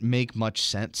doesn't make much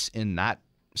sense in that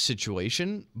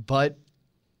situation. But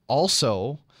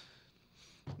also,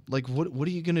 like, what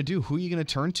are you going to do? Who are you going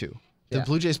to turn to? The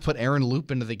Blue Jays put Aaron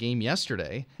Loop into the game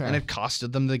yesterday, and it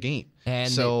costed them the game. And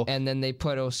then they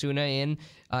put Osuna in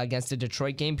against the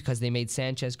Detroit game because they made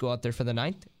Sanchez go out there for the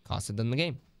 9th. Costed them the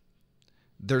game.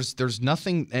 There's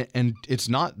nothing, and it's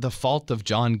not the fault of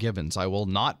John Gibbons. I will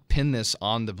not pin this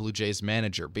on the Blue Jays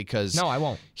manager because no, I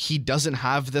won't. He doesn't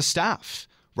have the staff.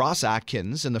 Ross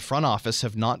Atkins and the front office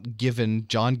have not given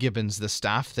John Gibbons the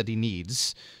staff that he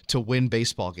needs to win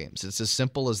baseball games. It's as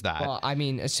simple as that. Well, I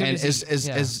mean, as soon And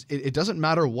as it doesn't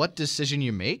matter what decision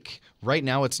you make. Right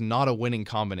now, it's not a winning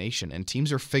combination, and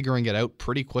teams are figuring it out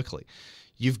pretty quickly.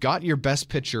 You've got your best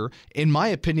pitcher. In my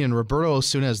opinion, Roberto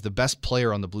Osuna is the best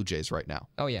player on the Blue Jays right now.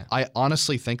 Oh, yeah. I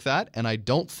honestly think that, and I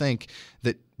don't think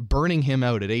that burning him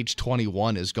out at age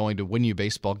 21 is going to win you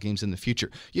baseball games in the future.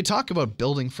 You talk about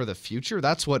building for the future.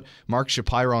 That's what Mark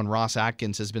Shapiro and Ross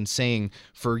Atkins has been saying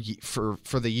for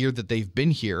the year that they've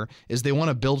been here, is they want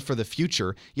to build for the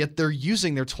future, yet they're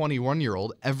using their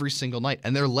 21-year-old every single night,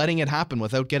 and they're letting it happen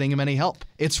without getting him any help.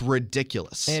 It's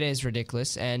ridiculous. It is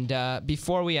ridiculous. And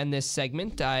before we end this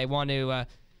segment, I want to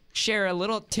share a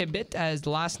little tidbit as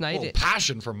last night.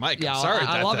 Passion from Mike. Yeah, I'm sorry.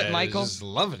 I love it, Michael. I just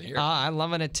love it here. I'm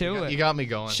loving it too. You got me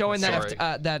going. Showing Sorry.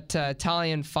 that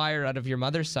Italian fire out of your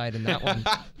mother's side in that one.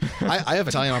 I have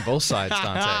Italian on both sides,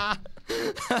 Dante.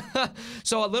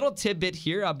 So a little tidbit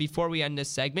here before we end this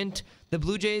segment. The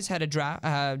Blue Jays had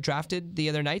a drafted the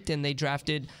other night, and they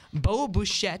drafted Bo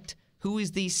Bichette, who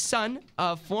is the son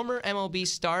of former MLB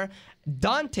star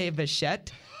Dante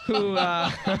Bichette, who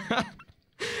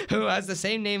who has the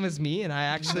same name as me, and I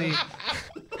actually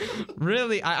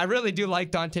I really do like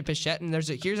Dante Bichette. And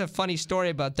here's a funny story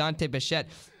about Dante Bichette.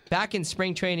 Back in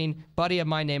spring training, buddy of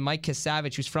mine named Mike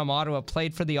Kasavich, who's from Ottawa,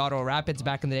 played for the Ottawa Rapids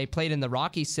back in the day, played in the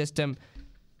Rockies system,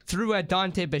 threw at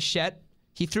Dante Bichette.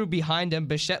 He threw behind him.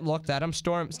 Bichette looked at him,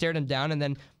 stared him down, and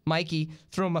then Mikey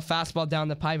threw him a fastball down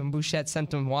the pipe, and Bichette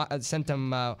sent him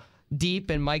deep,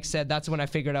 and Mike said, that's when I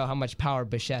figured out how much power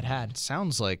Bichette had.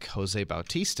 Sounds like Jose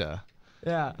Bautista.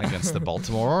 Yeah. Against the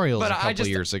Baltimore Orioles a couple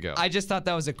years ago. I just thought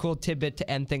that was a cool tidbit to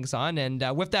end things on.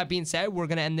 And with that being said, we're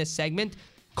going to end this segment.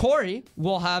 Corey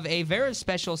will have a very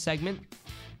special segment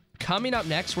coming up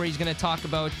next where he's going to talk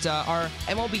about our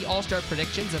MLB All-Star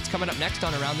predictions. That's coming up next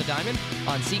on Around the Diamond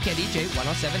on CKDJ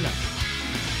 107.9.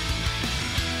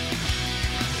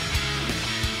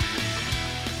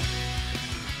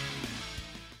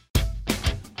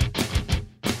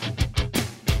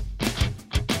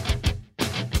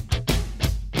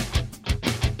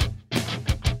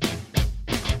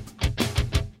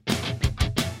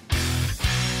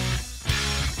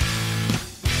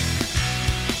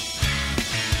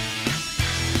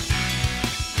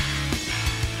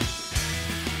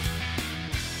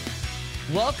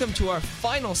 Welcome to our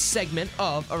final segment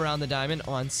of Around the Diamond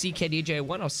on CKDJ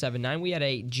 107.9. We had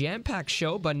a jam-packed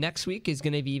show, but next week is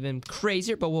going to be even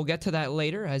crazier, but we'll get to that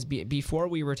later. As before,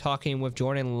 we were talking with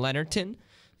Jordan Leonardton.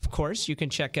 Of course, you can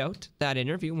check out that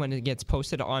interview when it gets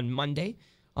posted on Monday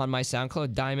on my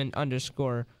SoundCloud,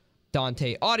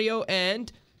 Diamond_Dante Audio.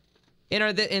 And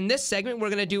in this segment, we're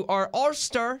going to do our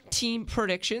All-Star team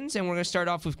predictions, and we're going to start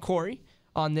off with Corey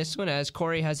on this one, as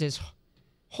Corey has his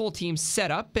whole team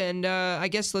set up, and I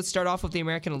guess let's start off with the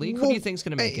American League. Who do you think is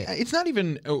going to make it? It's not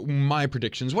even my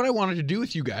predictions. What I wanted to do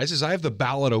with you guys is I have the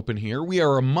ballot open here. We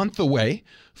are a month away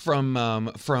from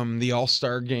the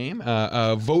All-Star game.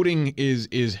 Voting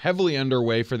is heavily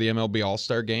underway for the MLB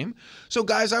All-Star game. So,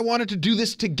 guys, I wanted to do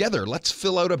this together. Let's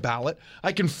fill out a ballot.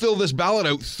 I can fill this ballot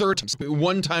out 30 times.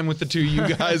 One time with the two you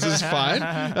guys is fine.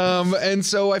 And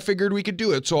so I figured we could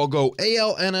do it. So I'll go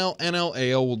AL, NL, NL,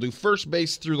 AL. We'll do first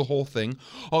base through the whole thing.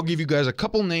 I'll give you guys a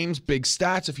couple names, big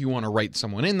stats. If you want to write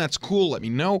someone in, that's cool. Let me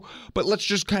know. But let's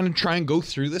just kind of try and go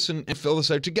through this and fill this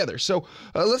out together. So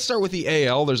let's start with the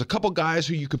AL. There's a couple guys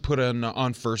who you could put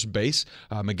on first base.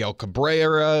 Miguel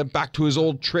Cabrera, back to his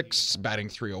old tricks, batting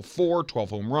 .304, 12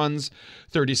 home runs,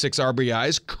 36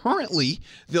 RBIs. Currently,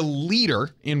 the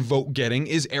leader in vote getting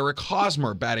is Eric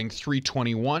Hosmer, batting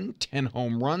 .321, 10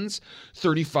 home runs,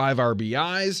 35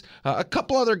 RBIs. A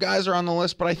couple other guys are on the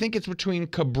list, but I think it's between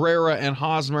Cabrera and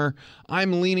Hosmer.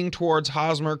 I'm leaning towards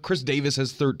Hosmer. Chris Davis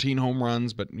has 13 home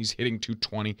runs, but he's hitting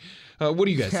 .220. What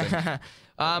do you guys think?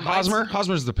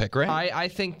 Hosmer's the pick, right? I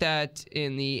think that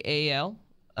in the AL,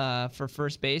 for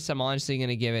first base, I'm honestly going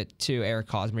to give it to Eric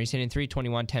Hosmer. He's hitting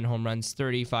 .321, 10 home runs,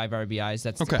 35 RBIs.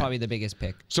 That's probably the biggest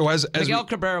pick. So as Miguel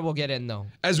Cabrera will get in though.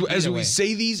 As we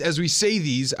say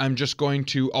these, I'm just going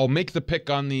to I'll make the pick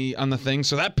on the thing.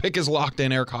 So that pick is locked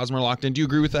in. Eric Hosmer locked in. Do you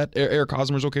agree with that? Eric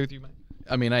Hosmer's okay with you, man?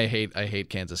 I mean, I hate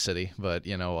Kansas City, but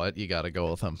you know what? You got to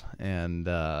go with them. And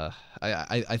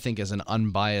I think as an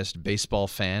unbiased baseball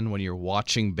fan, when you're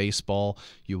watching baseball,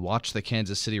 you watch the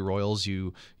Kansas City Royals,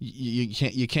 you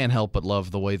can't help but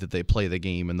love the way that they play the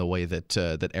game and the way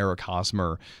that Eric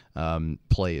Hosmer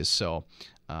plays. So,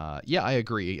 yeah, I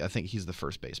agree. I think he's the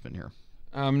first baseman here.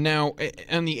 Now,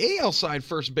 on the AL side,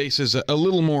 first base is a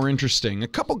little more interesting. A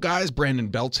couple guys, Brandon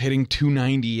Belt's hitting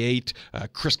 .298.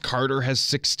 Chris Carter has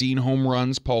 16 home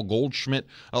runs. Paul Goldschmidt,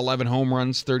 11 home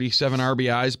runs, 37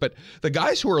 RBIs. But the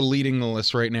guys who are leading the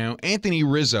list right now, Anthony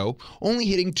Rizzo, only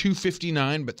hitting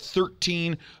 .259, but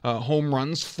 13 home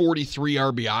runs, 43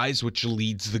 RBIs, which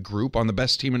leads the group on the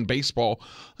best team in baseball.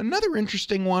 Another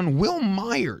interesting one, Will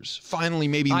Myers, finally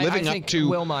maybe living up to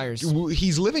Will Myers.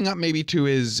 He's living up maybe to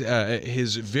his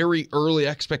very early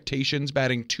expectations,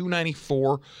 batting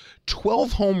 .294,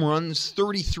 12 home runs,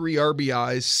 33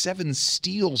 RBIs, 7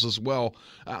 steals as well.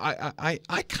 I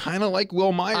kind of like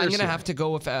Will Myers. I'm going to have to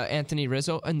go with Anthony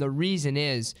Rizzo, and the reason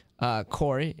is,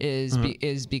 Corey,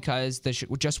 is because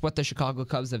just what the Chicago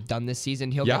Cubs have done this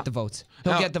season, he'll get the votes.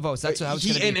 He'll get the votes. That's how it's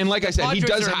going to be. And like I said, he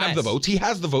Padres does are a have the mess. votes. He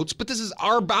has the votes, but this is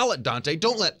our ballot, Dante.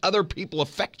 Don't let other people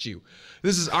affect you.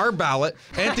 This is our ballot.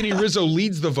 Anthony Rizzo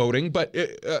leads the voting, but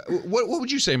what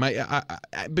would you say, Mike?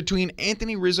 Between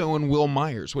Anthony Rizzo and Will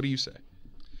Myers, what do you say?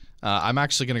 I'm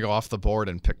actually going to go off the board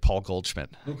and pick Paul Goldschmidt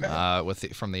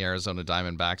from the Arizona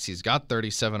Diamondbacks. He's got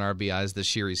 37 RBIs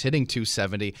this year. He's hitting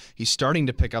 .270. He's starting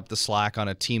to pick up the slack on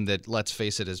a team that, let's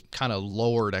face it, has kind of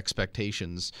lowered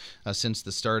expectations since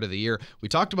the start of the year. We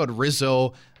talked about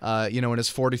Rizzo, in his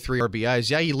 43 RBIs.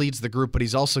 Yeah, he leads the group, but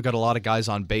he's also got a lot of guys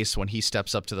on base when he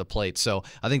steps up to the plate. So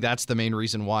I think that's the main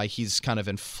reason why he's kind of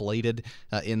inflated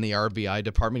in the RBI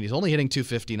department. He's only hitting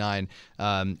 .259.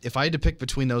 If I had to pick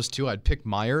between those two, I'd pick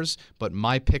Myers. But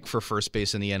my pick for first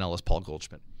base in the NL is Paul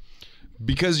Goldschmidt.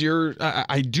 Because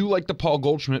I do like the Paul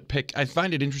Goldschmidt pick. I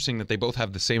find it interesting that they both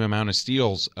have the same amount of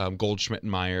steals, Goldschmidt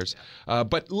and Myers.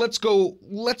 But let's go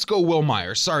Will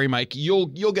Myers. Sorry, Mike, you'll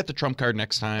get the trump card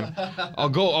next time. I'll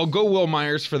go Will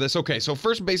Myers for this. Okay, so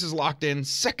first base is locked in.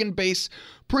 Second base,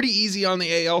 pretty easy on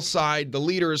the AL side. The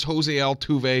leader is Jose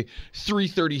Altuve,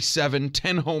 337,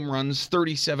 10 home runs,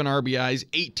 37 RBIs,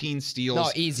 18 steals. No,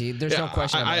 easy. There's no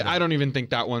question about it. I don't even think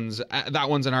that one's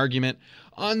an argument.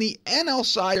 On the NL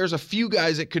side, there's a few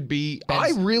guys it could be.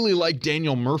 I really like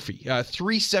Daniel Murphy.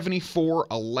 374,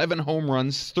 11 home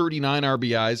runs, 39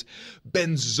 RBIs.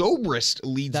 Ben Zobrist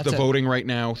leads the voting right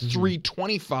now.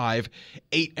 325,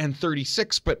 8 and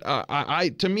 36. But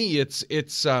to me,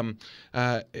 it's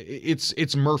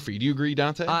Murphy. Do you agree,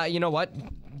 Dante? You know what?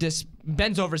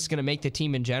 Ben Zobrist is going to make the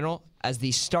team in general. As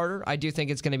the starter, I do think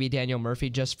it's going to be Daniel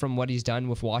Murphy just from what he's done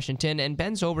with Washington. And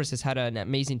Ben Zobrist has had an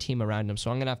amazing team around him,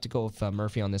 so I'm going to have to go with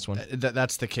Murphy on this one.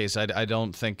 That's the case. I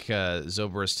don't think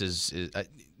Zobrist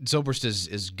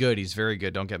is good. He's very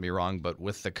good, don't get me wrong. But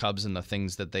with the Cubs and the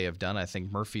things that they have done, I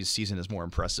think Murphy's season is more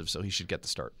impressive, so he should get the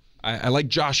start. I like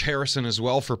Josh Harrison as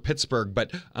well for Pittsburgh,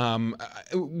 but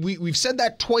we've said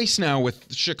that twice now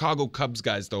with Chicago Cubs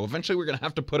guys, though. Eventually, we're going to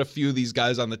have to put a few of these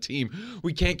guys on the team.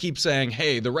 We can't keep saying,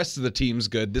 hey, the rest of the team's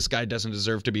good. This guy doesn't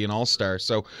deserve to be an all-star.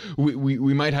 So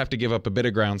we might have to give up a bit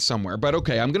of ground somewhere. But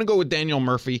okay, I'm going to go with Daniel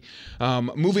Murphy.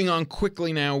 Moving on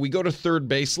quickly now, we go to third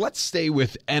base. Let's stay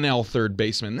with NL third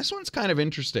baseman. This one's kind of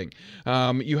interesting.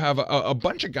 You have a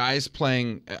bunch of guys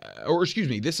playing,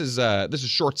 this is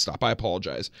shortstop. I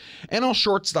apologize. NL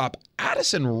shortstop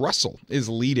Addison Russell is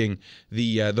leading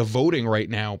the voting right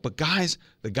now. But guys,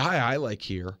 the guy I like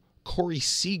here, Corey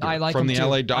Seager from the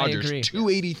LA Dodgers,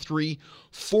 283,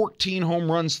 14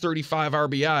 home runs, 35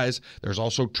 RBIs. There's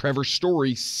also Trevor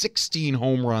Story, 16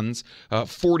 home runs,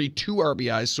 42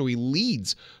 RBIs. So he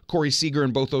leads Corey Seager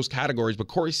in both those categories. But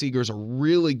Corey Seager is a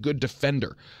really good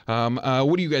defender.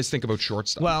 What do you guys think about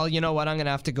shortstop? Well, you know what? I'm going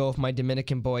to have to go with my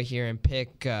Dominican boy here and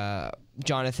pick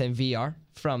Jonathan Villar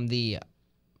from the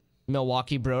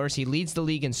Milwaukee Brewers. He leads the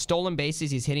league in stolen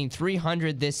bases. He's hitting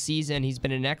 300 this season. He's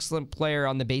been an excellent player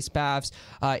on the base paths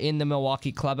in the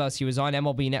Milwaukee clubhouse. He was on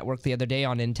MLB Network the other day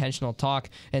on Intentional Talk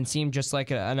and seemed just like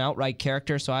an outright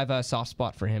character, so I have a soft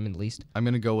spot for him at least. I'm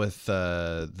going to go with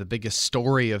the biggest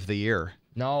story of the year.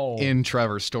 In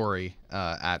Trevor Story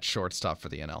at shortstop for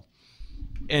the NL.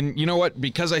 And you know what?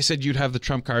 Because I said you'd have the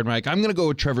trump card, Mike, I'm going to go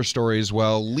with Trevor Story as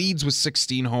well. Leads with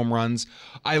 16 home runs.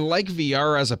 I like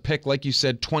Villar as a pick. Like you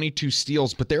said, 22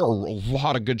 steals, but there are a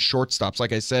lot of good shortstops.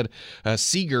 Like I said,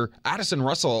 Seager, Addison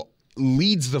Russell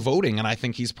leads the voting, and I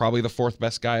think he's probably the fourth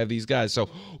best guy of these guys. So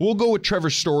we'll go with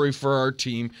Trevor Story for our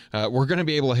team. We're going to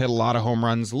be able to hit a lot of home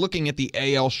runs. Looking at the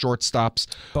AL shortstops,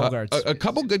 Bogarts. A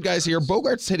couple good guys here.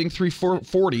 Bogart's hitting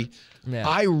 340. Yeah.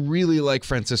 I really like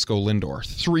Francisco Lindor,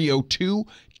 302,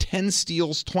 10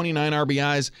 steals, 29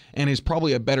 RBIs, and is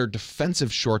probably a better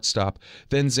defensive shortstop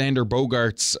than Xander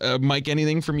Bogaerts. Mike,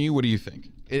 anything from you? What do you think?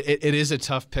 It is a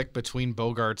tough pick between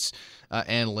Bogaerts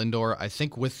and Lindor. I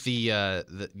think with you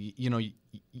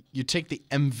take the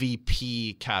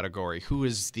MVP category. Who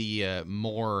is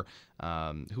more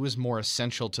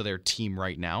essential to their team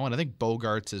right now? And I think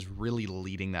Bogaerts is really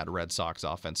leading that Red Sox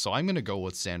offense. So I'm going to go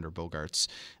with Xander Bogaerts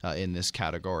in this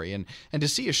category. And to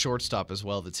see a shortstop as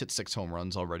well that's hit 6 home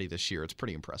runs already this year, it's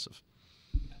pretty impressive.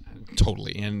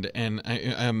 Totally, and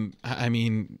I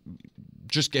mean,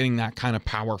 just getting that kind of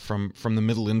power from the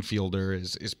middle infielder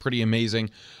is pretty amazing.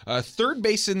 Third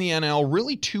base in the NL,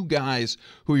 really two guys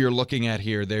who you're looking at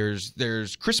here.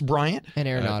 There's Chris Bryant and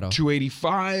Arenado,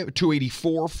 285,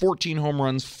 284, 14 home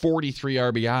runs, 43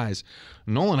 RBIs.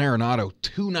 Nolan Arenado,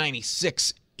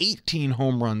 296. 18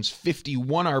 home runs,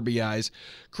 51 RBIs.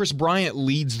 Chris Bryant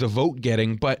leads the vote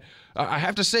getting, but I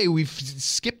have to say we've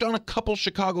skipped on a couple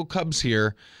Chicago Cubs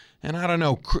here, and I don't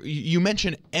know. You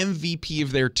mentioned MVP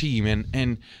of their team,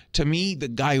 and to me, the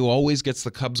guy who always gets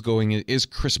the Cubs going is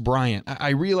Chris Bryant. I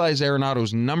realize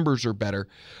Arenado's numbers are better,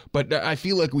 but I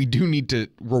feel like we do need to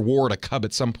reward a Cub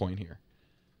at some point here.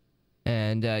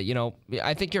 And,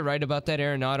 I think you're right about that.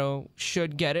 Arenado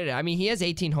should get it. I mean, he has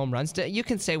 18 home runs. You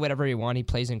can say whatever you want. He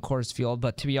plays in Coors Field.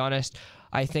 But to be honest,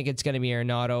 I think it's going to be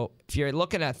Arenado. If you're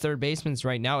looking at third basemen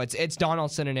right now, it's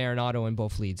Donaldson and Arenado in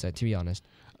both leads, to be honest.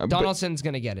 Donaldson's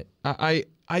going to get it.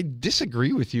 I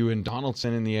disagree with you in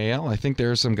Donaldson in the AL. I think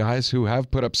there are some guys who have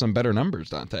put up some better numbers,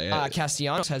 Dante.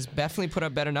 Castellanos has definitely put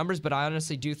up better numbers, but I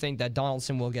honestly do think that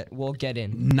Donaldson will get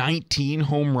in. 19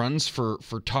 home runs for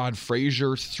Todd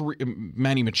Frazier.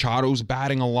 Manny Machado's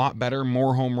batting a lot better,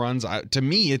 more home runs. To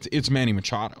me, it's Manny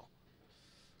Machado.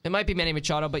 It might be Manny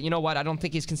Machado, but you know what? I don't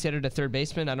think he's considered a third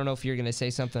baseman. I don't know if you're going to say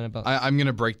something about. I'm going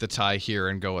to break the tie here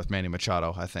and go with Manny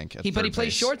Machado. I think. But he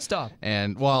plays shortstop.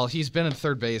 And well, he's been at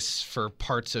third base for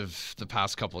parts of the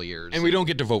past couple of years. And we don't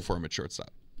get to vote for him at shortstop.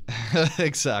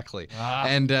 Exactly.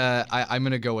 And I'm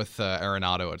going to go with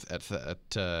Arenado at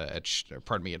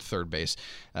third base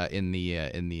in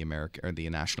the America or the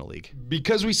National League.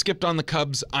 Because we skipped on the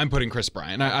Cubs, I'm putting Chris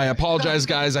Bryant. I apologize,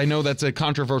 guys. I know that's a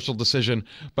controversial decision,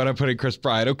 but I'm putting Chris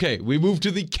Bryant. Okay, we move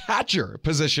to the catcher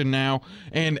position now,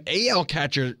 and AL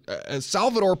catcher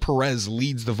Salvador Perez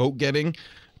leads the vote getting.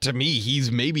 To me,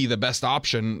 he's maybe the best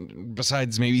option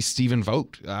besides maybe Stephen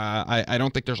Vogt. I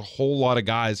don't think there's a whole lot of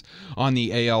guys on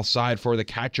the AL side for the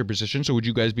catcher position. So would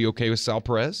you guys be okay with Sal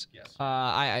Perez? Yes.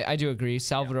 I do agree.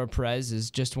 Salvador Perez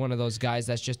is just one of those guys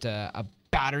that's just a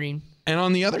battering. And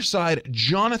on the other side,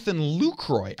 Jonathan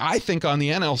Lucroy. I think on the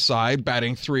NL side,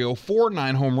 batting .304,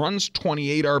 9 home runs,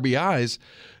 28 RBIs.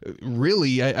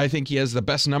 Really, I think he has the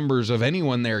best numbers of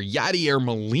anyone there. Yadier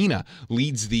Molina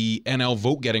leads the NL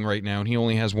vote getting right now, and he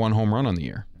only has 1 home run on the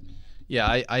year.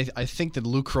 Yeah, I think that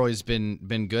Lucroy's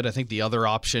been good. I think the other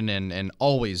option and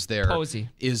always there Posey.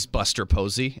 Is Buster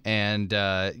Posey, and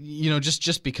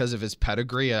just because of his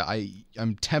pedigree,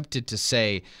 I'm tempted to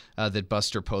say that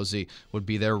Buster Posey would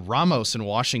be there. Ramos in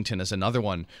Washington is another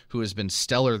one who has been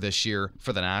stellar this year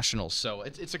for the Nationals. So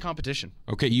it's a competition.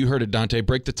 Okay, you heard it, Dante.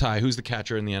 Break the tie. Who's the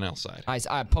catcher in the NL side?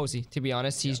 Posey, to be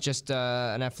honest. He's just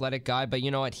an athletic guy, but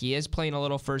you know what? He is playing a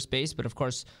little first base, but of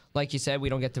course, like you said, we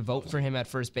don't get to vote for him at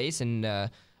first base, and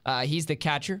he's the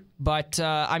catcher. But,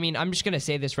 I'm just going to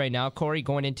say this right now, Corey,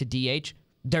 going into DH,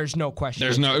 there's no question.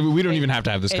 We don't even have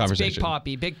to have this conversation.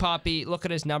 Big Poppy, look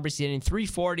at his numbers. He's hitting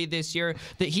 .340 this year.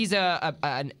 He's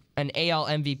an AL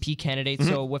MVP candidate,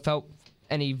 so without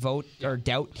any vote or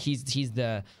doubt, he's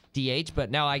the DH.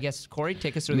 But now I guess, Corey,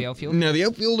 take us through the outfield. No, the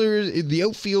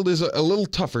outfield is a little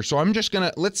tougher. So I'm just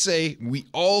going to, let's say we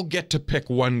all get to pick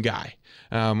one guy.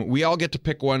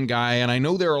 And I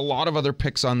know there are a lot of other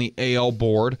picks on the AL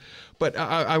board, but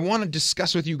I want to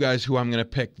discuss with you guys who I'm going to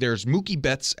pick. There's Mookie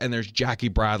Betts and there's Jackie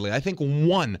Bradley. I think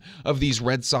one of these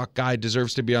Red Sox guys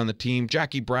deserves to be on the team.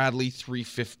 Jackie Bradley,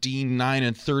 315, 9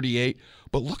 and 38.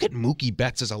 But look at Mookie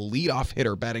Betts as a leadoff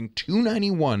hitter, batting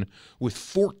 .291 with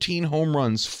 14 home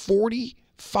runs,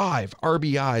 45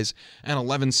 RBIs and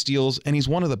 11 steals, and he's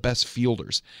one of the best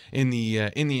fielders in the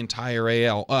entire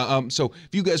AL. So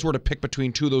if you guys were to pick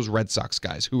between two of those Red Sox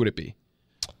guys, who would it be?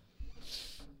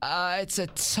 It's a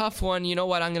tough one. You know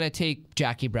what? I'm going to take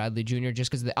Jackie Bradley Jr. just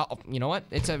because you know what?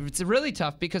 It's really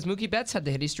tough because Mookie Betts had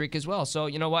the hitting streak as well. So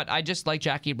you know what? I just like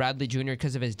Jackie Bradley Jr.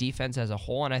 because of his defense as a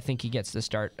whole, and I think he gets the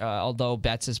start. Although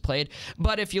Betts has played,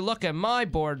 but if you look at my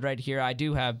board right here, I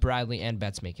do have Bradley and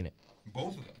Betts making it.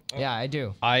 Both of them. Yeah, I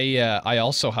do. I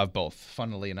also have both.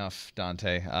 Funnily enough,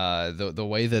 Dante, the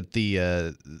way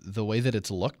that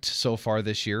it's looked so far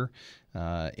this year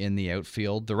in the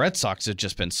outfield, the Red Sox have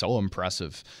just been so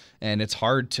impressive, and it's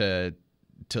hard to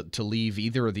to leave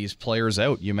either of these players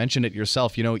out. You mentioned it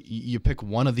yourself. You know, you pick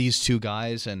one of these two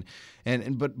guys,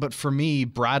 but for me,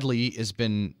 Bradley has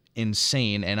been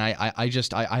insane, and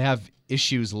I have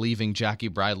issues leaving Jackie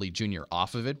Bradley Jr.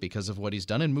 off of it because of what he's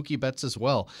done, and Mookie Betts as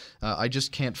well. I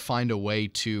just can't find a way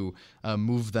to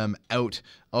move them out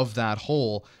of that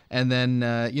hole. And then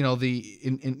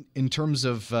in terms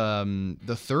of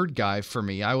the third guy for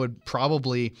me, I would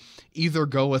probably either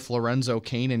go with Lorenzo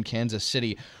Cain in Kansas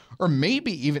City, or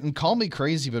maybe even, call me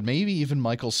crazy, but maybe even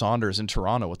Michael Saunders in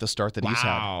Toronto with the start that he's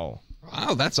had.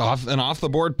 Wow, that's an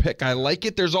off-the-board pick. I like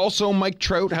it. There's also Mike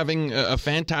Trout having a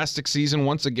fantastic season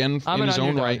once again in his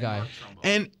own right. Guy.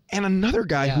 And another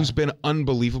guy who's been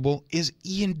unbelievable is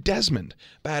Ian Desmond,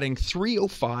 batting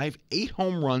 .305, 8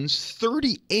 home runs,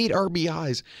 38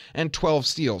 RBIs, and 12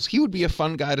 steals. He would be a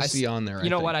fun guy to see on there. You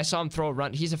know what? I saw him throw a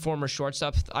run. He's a former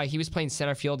shortstop. He was playing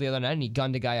center field the other night, and he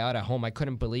gunned a guy out at home. I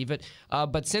couldn't believe it.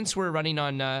 But since we're running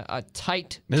on a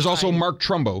tight There's also Mark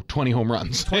Trumbo, 20 home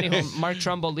runs. Mark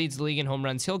Trumbo leads the league in home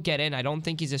runs. He'll get in. I don't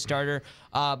think he's a starter.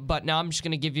 But now I'm just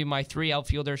going to give you my 3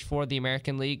 outfielders for the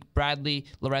American League. Bradley,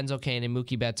 Lorenzo Cain, and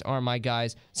Mookie Betts are my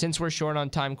guys. Since we're short on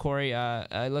time, Corey,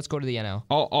 let's go to the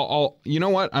NL. You know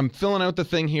what? I'm filling out the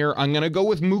thing here. I'm going to go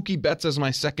with Mookie Betts as my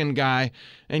second guy.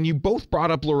 And you both brought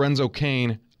up Lorenzo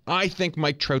Cain. I think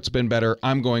Mike Trout's been better.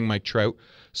 I'm going Mike Trout.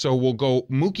 So we'll go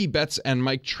Mookie Betts and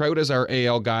Mike Trout as our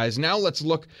AL guys. Now let's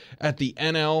look at the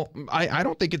NL. I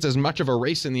don't think it's as much of a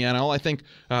race in the NL. I think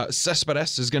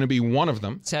Cespedes is going to be one of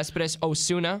them. Cespedes,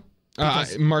 Osuna.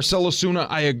 Marcell Osuna,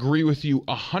 I agree with you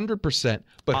 100%.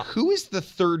 But who is the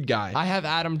third guy? I have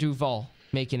Adam Duvall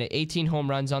making it. 18 home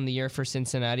runs on the year for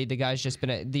Cincinnati. The guy's just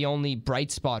been the only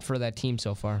bright spot for that team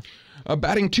so far.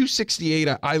 Batting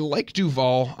 .268, I like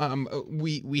Duvall.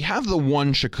 We have the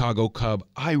one Chicago Cub.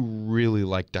 I really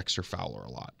like Dexter Fowler a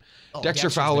lot. Dexter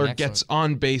Fowler gets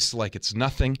on base like it's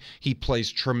nothing. He plays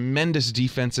tremendous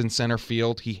defense in center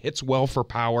field. He hits well for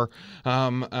power.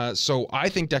 So I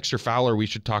think Dexter Fowler we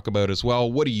should talk about as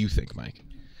well. What do you think, Mike?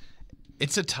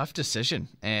 It's a tough decision,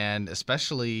 and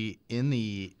especially in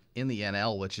the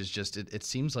NL, which is just it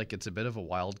seems like it's a bit of a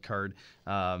wild card.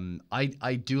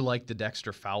 I do like the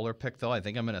Dexter Fowler pick, though. I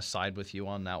think I'm going to side with you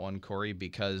on that one, Corey,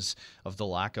 because of the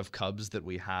lack of Cubs that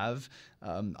we have.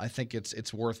 I think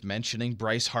it's worth mentioning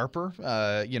Bryce Harper,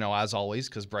 as always,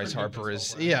 because Bryce Harper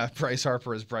is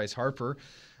Bryce Harper.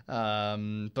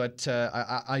 But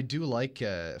I do like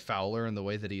Fowler and the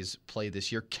way that he's played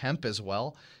this year. Kemp as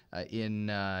well. In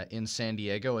San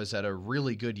Diego has had a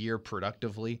really good year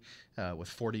productively with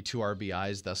 42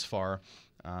 RBIs thus far.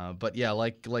 But yeah,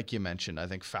 like you mentioned, I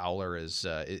think Fowler is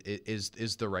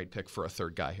the right pick for a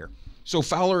third guy here. So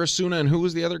Fowler, Osuna, and who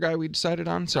was the other guy we decided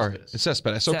on? Sorry,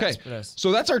 Cespedes. Okay, Cespedes.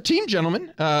 So that's our team,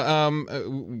 gentlemen. I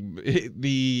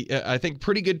think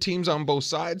pretty good teams on both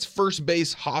sides. First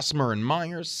base, Hosmer and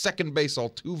Myers. Second base,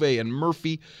 Altuve and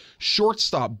Murphy.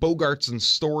 Shortstop, Bogarts and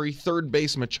Story. Third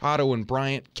base, Machado and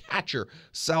Bryant. Catcher,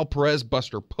 Sal Perez,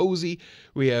 Buster Posey.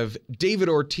 We have David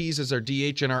Ortiz as our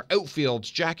DH, and our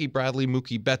outfields, Jackie Bradley,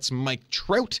 Mookie Betts, Mike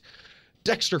Trout,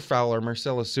 Dexter Fowler,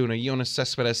 Marcell Osuna, Yoenis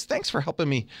Cespedes. Thanks for helping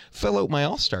me fill out my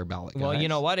All-Star ballot, guys. Well, you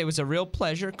know what? It was a real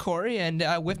pleasure, Corey. And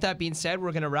with that being said,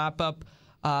 we're going to wrap up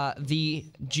the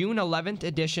June 11th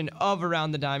edition of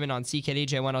Around the Diamond on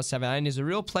CKDJ 1079. It's a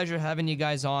real pleasure having you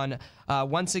guys on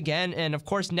once again. And, of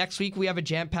course, next week we have a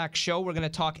jam-packed show. We're going to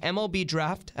talk MLB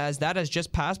draft, as that has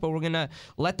just passed, but we're going to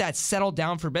let that settle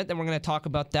down for a bit. Then we're going to talk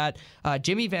about that.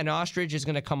 Jimmy Van Ostrich is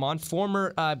going to come on,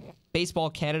 former Baseball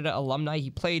Canada alumni. He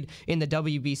played in the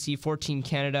WBC 14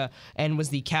 Canada and was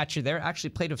the catcher there.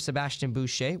 Actually played with Sebastian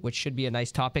Boucher, which should be a nice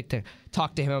topic to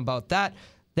talk to him about that.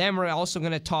 Then we're also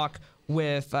going to talk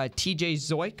with TJ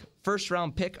Zoik,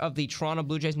 first-round pick of the Toronto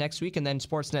Blue Jays next week, and then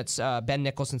Sportsnet's Ben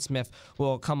Nicholson-Smith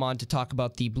will come on to talk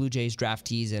about the Blue Jays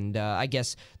draftees and, I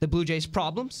guess, the Blue Jays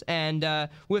problems. And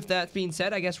with that being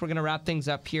said, I guess we're going to wrap things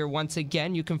up here once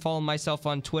again. You can follow myself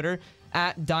on Twitter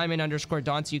at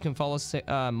Diamond_Don'ts. You can follow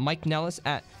Mike Nellis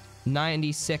at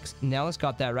 96 Nellis.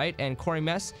 Got that right. And Corey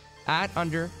Mess at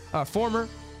former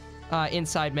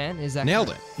Inside Man. Is that nailed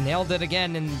correct? it? Nailed it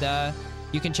again. And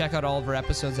you can check out all of our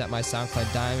episodes at my SoundCloud,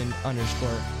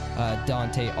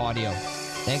 Diamond_Dante Audio.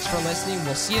 Thanks for listening.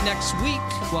 We'll see you next week.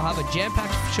 We'll have a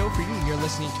jam-packed show for you. You're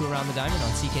listening to Around the Diamond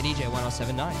on CKDJ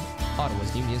 1079,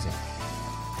 Ottawa's new music.